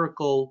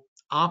spherical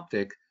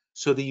optic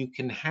so that you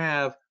can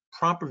have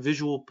proper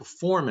visual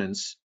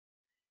performance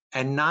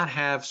and not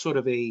have sort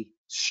of a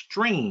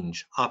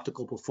strange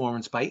optical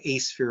performance by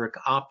aspheric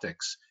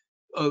optics,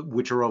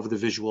 which are over the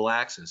visual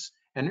axis.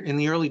 And in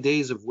the early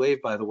days of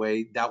wave, by the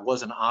way, that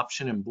was an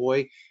option. And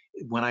boy,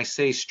 when I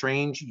say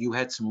strange, you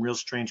had some real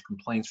strange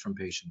complaints from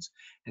patients.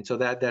 And so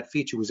that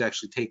feature was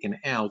actually taken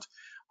out.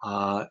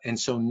 And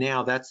so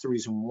now that's the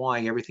reason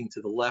why everything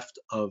to the left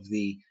of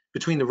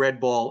between the red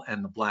ball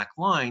and the black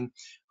line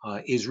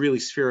is really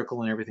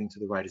spherical, and everything to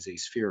the right is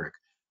aspheric,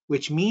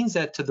 which means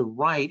that to the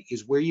right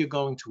is where you're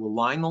going to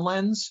align the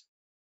lens,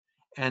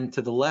 and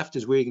to the left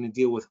is where you're going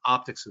to deal with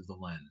optics of the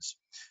lens.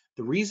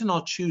 The reason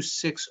I'll choose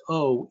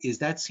 6.0 is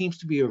that seems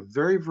to be a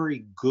very,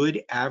 very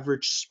good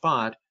average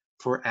spot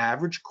for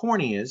average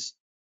corneas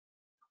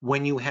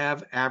when you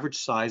have average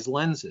size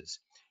lenses.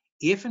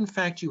 If in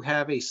fact you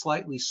have a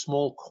slightly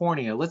small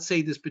cornea, let's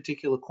say this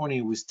particular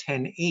cornea was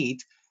 10.8,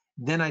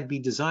 then I'd be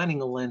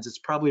designing a lens that's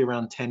probably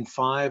around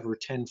 10.5 or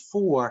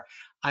 10.4.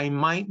 I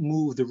might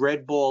move the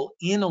red ball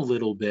in a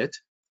little bit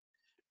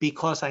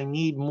because I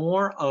need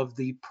more of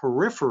the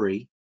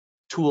periphery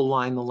to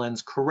align the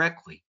lens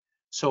correctly.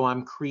 So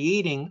I'm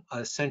creating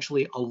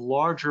essentially a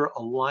larger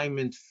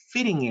alignment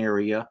fitting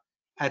area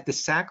at the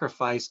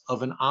sacrifice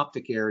of an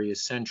optic area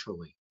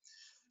centrally.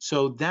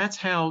 So that's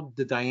how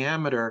the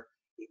diameter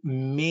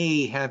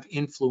may have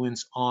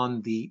influence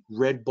on the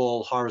red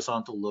ball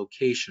horizontal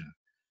location.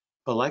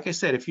 But like I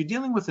said, if you're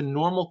dealing with a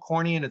normal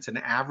cornea and it's an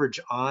average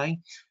eye,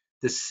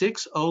 the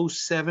 6.0,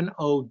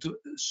 7.0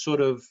 sort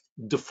of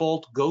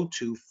default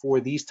go-to for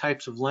these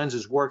types of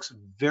lenses works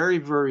very,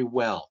 very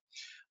well.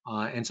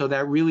 And so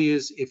that really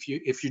is, if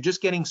you're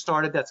just getting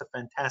started, that's a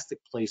fantastic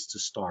place to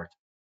start.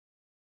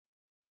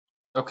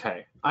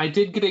 Okay, I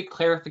did get a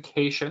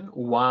clarification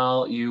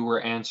while you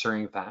were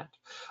answering that.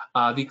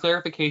 The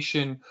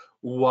clarification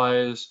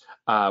was,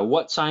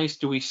 what size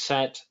do we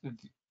set,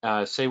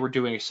 say we're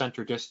doing a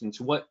center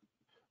distance, what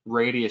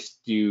radius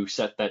do you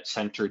set that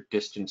center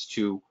distance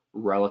to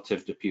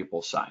relative to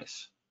pupil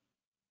size?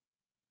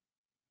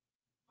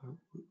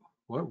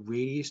 What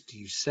radius do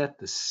you set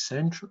the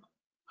central?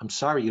 I'm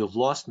sorry, you've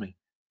lost me.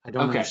 I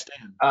don't Okay,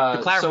 understand. The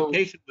so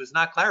clarification was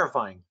not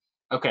clarifying.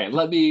 okay,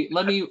 let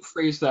me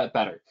phrase that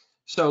better.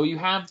 So you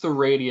have the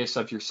radius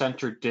of your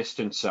center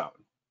distance zone.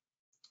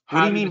 What do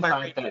How you do you mean by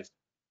decide that? radius?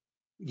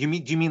 Do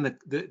you mean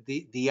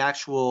the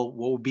actual,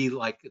 what would be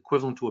like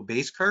equivalent to a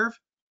base curve?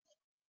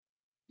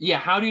 Yeah,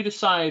 how do you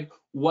decide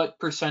what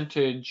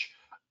percentage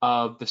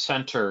of the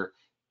center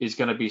is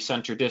going to be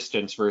center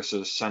distance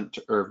versus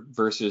center or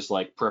versus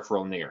like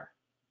peripheral near?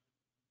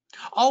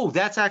 Oh,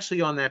 that's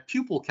actually on that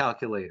pupil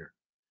calculator.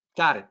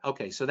 Got it.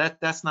 Okay, so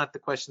that's not the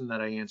question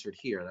that I answered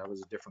here. That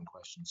was a different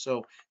question.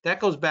 So that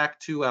goes back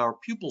to our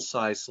pupil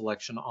size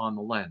selection on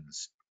the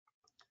lens.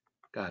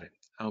 Got it.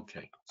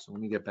 Okay, so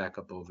let me get back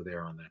up over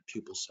there on that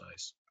pupil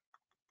size.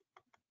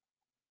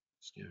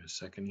 Just give me a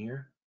second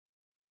here.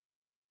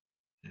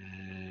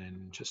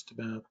 And just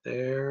about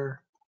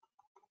there.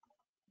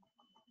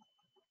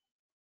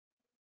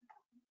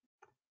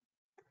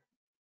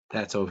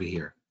 That's over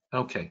here.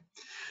 Okay,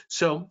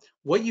 so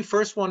what you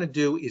first want to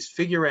do is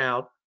figure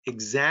out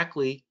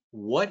exactly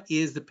what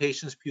is the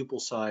patient's pupil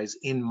size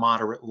in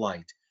moderate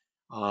light.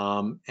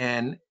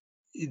 And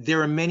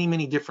there are many,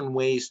 many different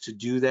ways to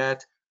do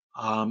that.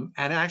 And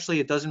actually,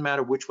 it doesn't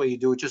matter which way you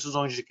do it, just as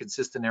long as you're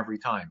consistent every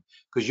time,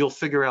 because you'll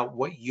figure out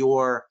what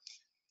your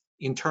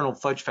internal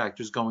fudge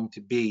factor is going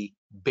to be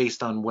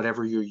based on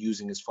whatever you're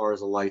using as far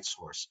as a light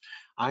source.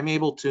 I'm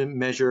able to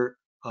measure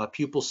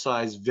pupil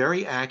size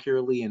very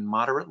accurately in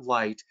moderate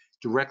light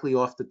directly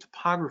off the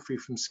topography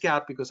from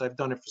Scout, because I've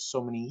done it for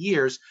so many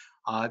years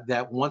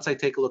that once I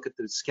take a look at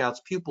the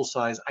Scout's pupil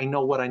size, I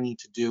know what I need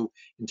to do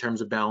in terms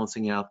of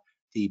balancing out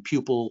the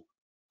pupil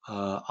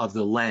of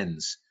the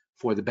lens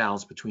for the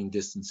balance between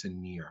distance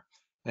and near.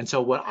 And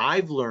so what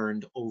I've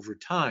learned over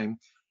time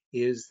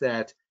is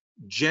that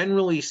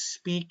generally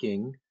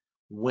speaking,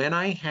 when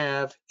I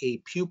have a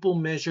pupil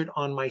measured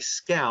on my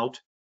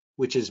Scout,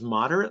 which is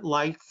moderate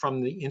light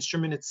from the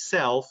instrument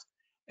itself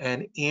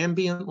and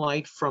ambient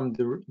light from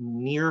the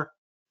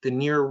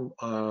near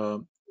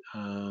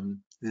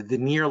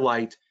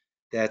light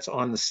that's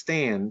on the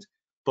stand,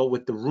 but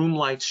with the room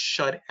lights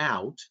shut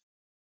out,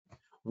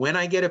 When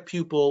I get a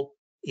pupil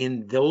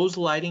in those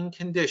lighting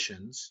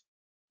conditions,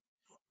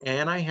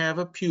 and I have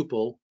a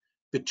pupil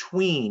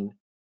between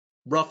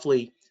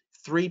roughly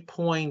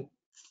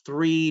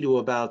 3.3 to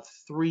about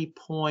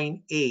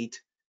 3.8,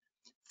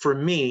 for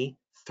me,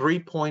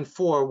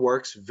 3.4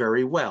 works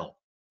very well.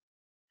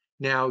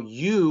 Now,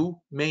 you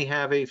may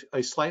have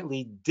a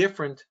slightly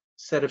different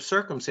set of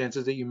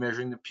circumstances that you're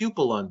measuring the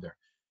pupil under.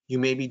 You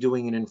may be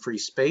doing it in free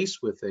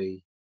space with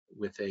a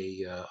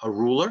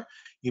ruler.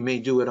 You may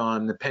do it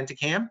on the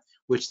pentacam,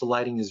 which the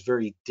lighting is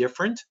very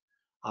different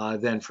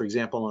than, for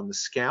example, on the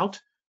Scout.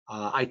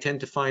 I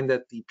tend to find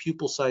that the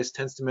pupil size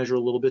tends to measure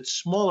a little bit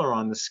smaller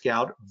on the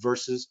Scout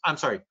versus, I'm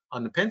sorry,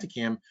 on the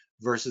pentacam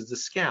versus the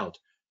Scout.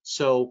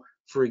 So,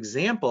 for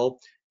example,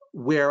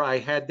 where I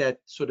had that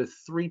sort of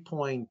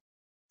 3.3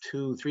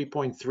 to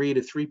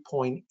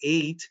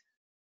 3.8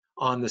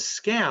 on the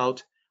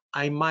Scout,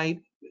 I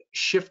might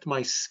shift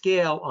my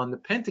scale on the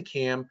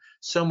pentacam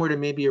somewhere to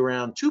maybe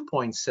around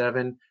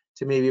 2.7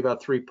 to maybe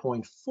about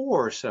 3.4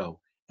 or so.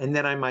 And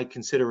then I might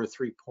consider a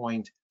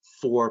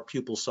 3.4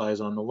 pupil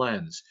size on the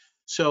lens.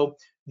 So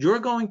you're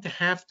going to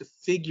have to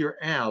figure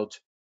out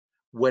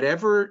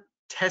whatever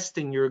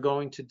testing you're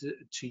going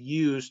to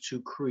use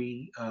to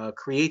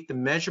create the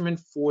measurement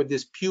for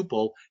this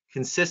pupil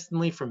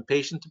consistently from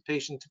patient to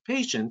patient to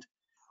patient,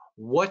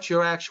 what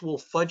your actual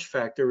fudge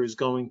factor is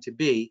going to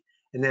be,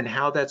 and then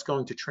how that's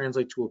going to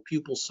translate to a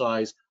pupil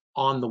size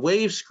on the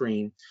wave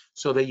screen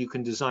so that you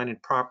can design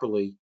it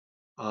properly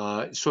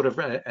sort of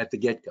at the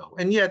get-go.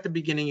 And yeah, at the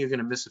beginning, you're going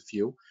to miss a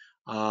few.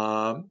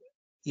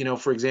 You know,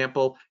 for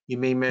example, you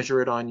may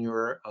measure it on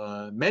your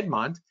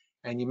Medmont,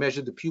 and you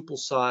measure the pupil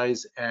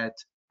size at,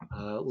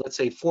 let's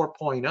say,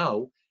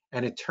 4.0,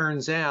 and it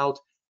turns out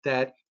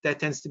that that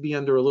tends to be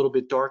under a little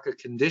bit darker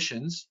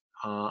conditions.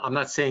 I'm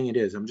not saying it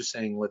is, I'm just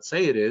saying let's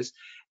say it is,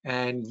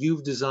 and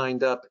you've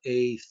designed up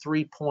a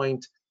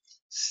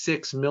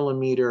 3.6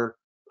 millimeter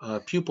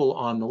pupil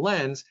on the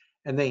lens,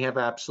 and they have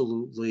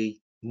absolutely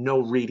no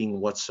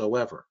reading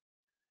whatsoever.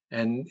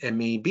 And it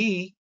may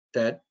be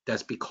that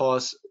that's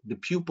because the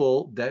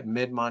pupil that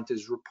Medmont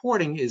is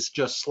reporting is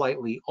just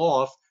slightly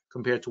off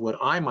compared to what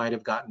I might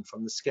have gotten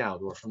from the Scout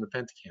or from the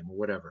Pentacam or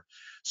whatever.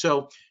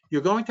 So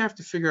you're going to have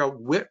to figure out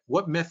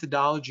what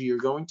methodology you're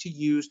going to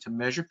use to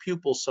measure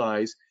pupil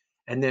size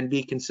and then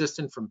be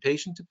consistent from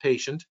patient to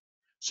patient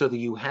so that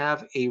you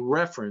have a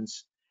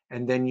reference,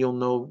 and then you'll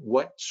know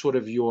what sort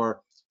of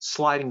your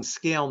sliding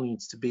scale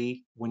needs to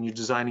be when you're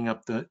designing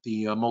up the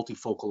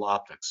multifocal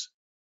optics.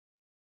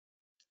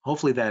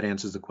 Hopefully that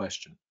answers the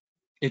question.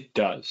 It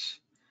does.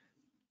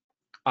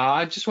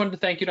 I just wanted to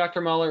thank you, Dr.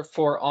 Muller,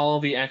 for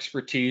all the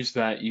expertise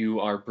that you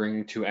are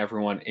bringing to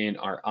everyone in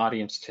our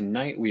audience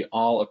tonight. We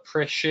all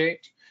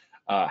appreciate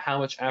how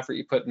much effort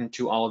you put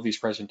into all of these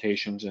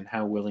presentations and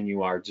how willing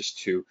you are just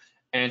to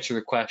answer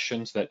the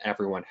questions that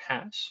everyone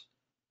has.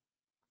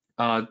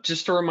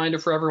 Just a reminder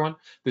for everyone,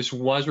 this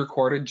was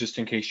recorded just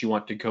in case you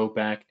want to go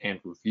back and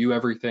review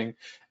everything.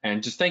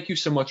 And just thank you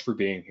so much for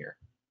being here.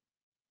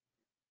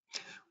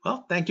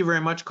 Well, thank you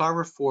very much,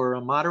 Carver, for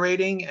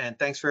moderating, and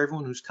thanks for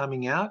everyone who's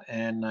coming out.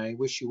 And I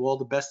wish you all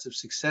the best of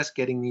success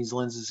getting these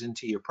lenses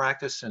into your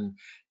practice and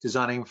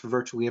designing for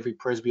virtually every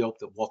presbyope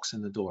that walks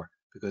in the door,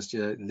 because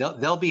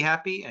they'll be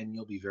happy and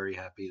you'll be very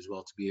happy as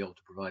well to be able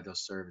to provide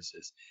those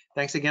services.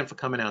 Thanks again for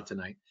coming out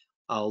tonight.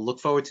 I'll look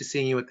forward to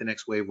seeing you at the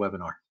next WAVE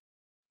webinar.